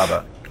this,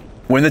 Shabba?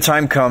 When the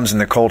time comes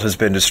and the cult has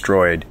been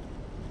destroyed,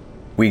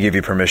 we give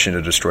you permission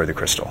to destroy the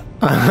crystal.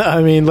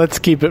 I mean, let's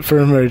keep it for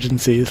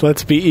emergencies.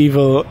 Let's be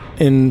evil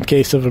in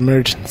case of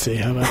emergency.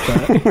 How about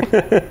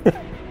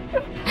that?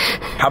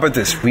 How about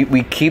this?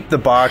 We keep the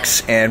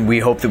box, and we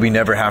hope that we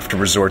never have to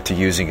resort to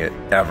using it,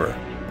 ever.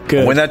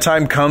 Good. When that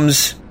time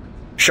comes,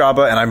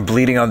 Shabba, and I'm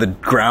bleeding on the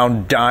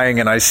ground, dying,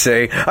 and I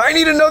say, I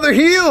need another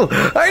heal!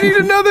 I need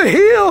another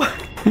heal!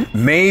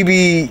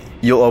 Maybe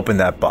you'll open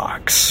that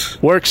box.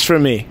 Works for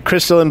me.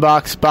 Crystal in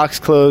box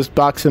closed,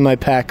 box in my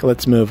pack.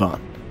 Let's move on.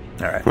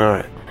 All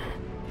right.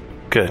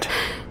 Good.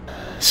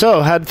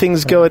 So, how'd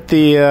things go at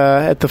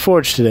the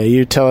forge today?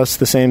 You tell us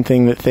the same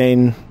thing that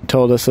Thane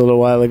told us a little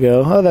while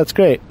ago. Oh, that's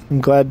great.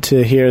 I'm glad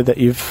to hear that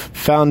you've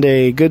found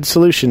a good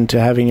solution to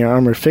having your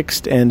armor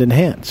fixed and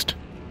enhanced.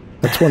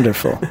 That's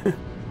wonderful.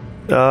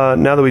 Now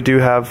that we do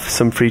have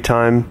some free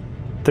time,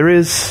 there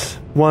is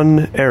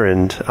one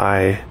errand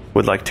I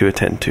would like to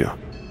attend to.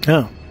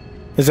 Oh.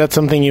 Is that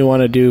something you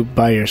want to do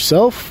by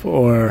yourself,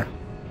 or?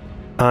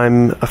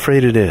 I'm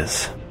afraid it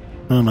is.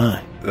 Oh,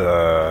 my.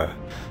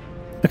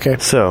 Okay.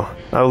 So,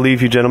 I'll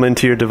leave you gentlemen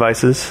to your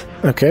devices.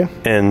 Okay.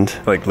 And...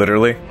 Like,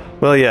 literally?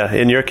 Well, yeah,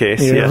 in your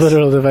case, your yes.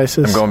 literal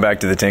devices. I'm going back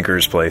to the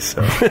Tinkerer's place.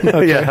 So.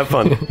 Okay. Yeah, have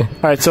fun. All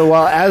right, so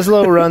while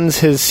Azlo runs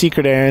his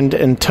secret errand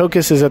and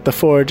Tokas is at the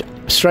forge,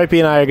 Stripey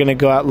and I are going to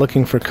go out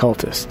looking for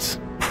cultists.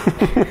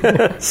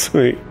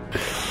 Sweet.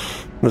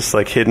 Just,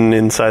 hidden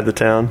inside the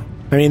town?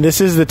 I mean, this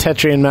is the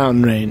Tetrian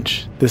mountain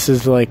range. This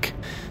is,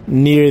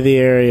 near the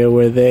area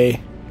where they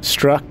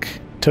struck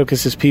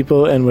Tokas'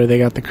 people and where they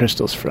got the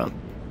crystals from.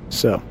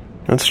 So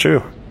that's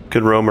true.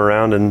 Could roam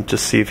around and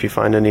just see if you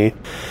find any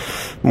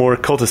more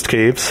cultist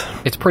caves.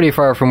 It's pretty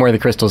far from where the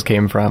crystals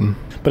came from.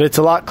 But it's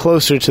a lot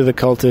closer to the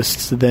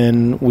cultists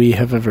than we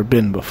have ever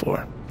been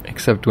before.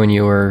 Except when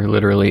you were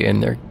literally in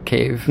their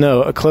cave.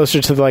 No,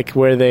 closer to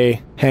where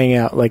they hang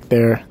out,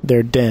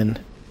 their den,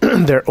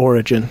 their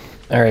origin.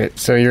 All right,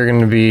 so you're going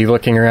to be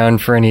looking around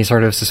for any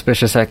sort of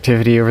suspicious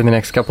activity over the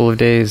next couple of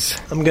days?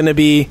 I'm going to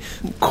be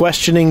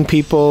questioning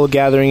people,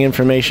 gathering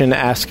information,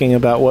 asking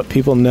about what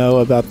people know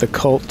about the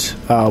cult,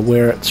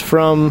 where it's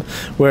from,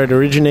 where it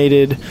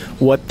originated,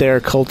 what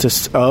they're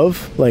cultists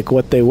of,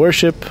 what they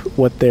worship,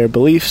 what their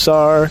beliefs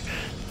are,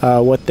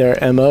 what their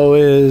MO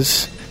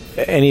is,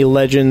 any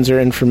legends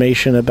or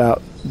information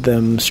about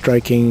them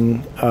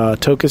striking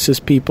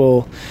Tokas'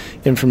 people,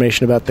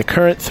 information about the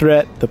current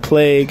threat, the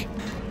plague,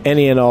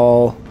 any and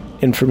all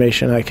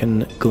information I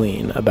can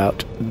glean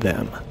about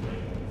them.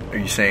 Are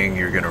you saying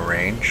you're going to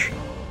range?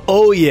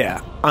 Oh,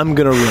 yeah. I'm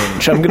going to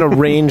range. I'm going to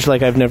range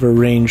like I've never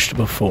ranged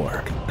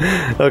before.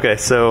 Okay,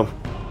 so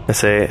I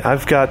say,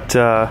 I've got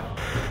a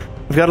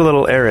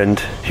little errand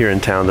here in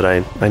town that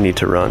I need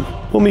to run.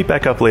 We'll meet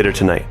back up later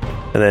tonight.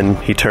 And then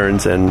he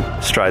turns and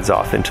strides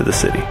off into the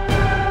city.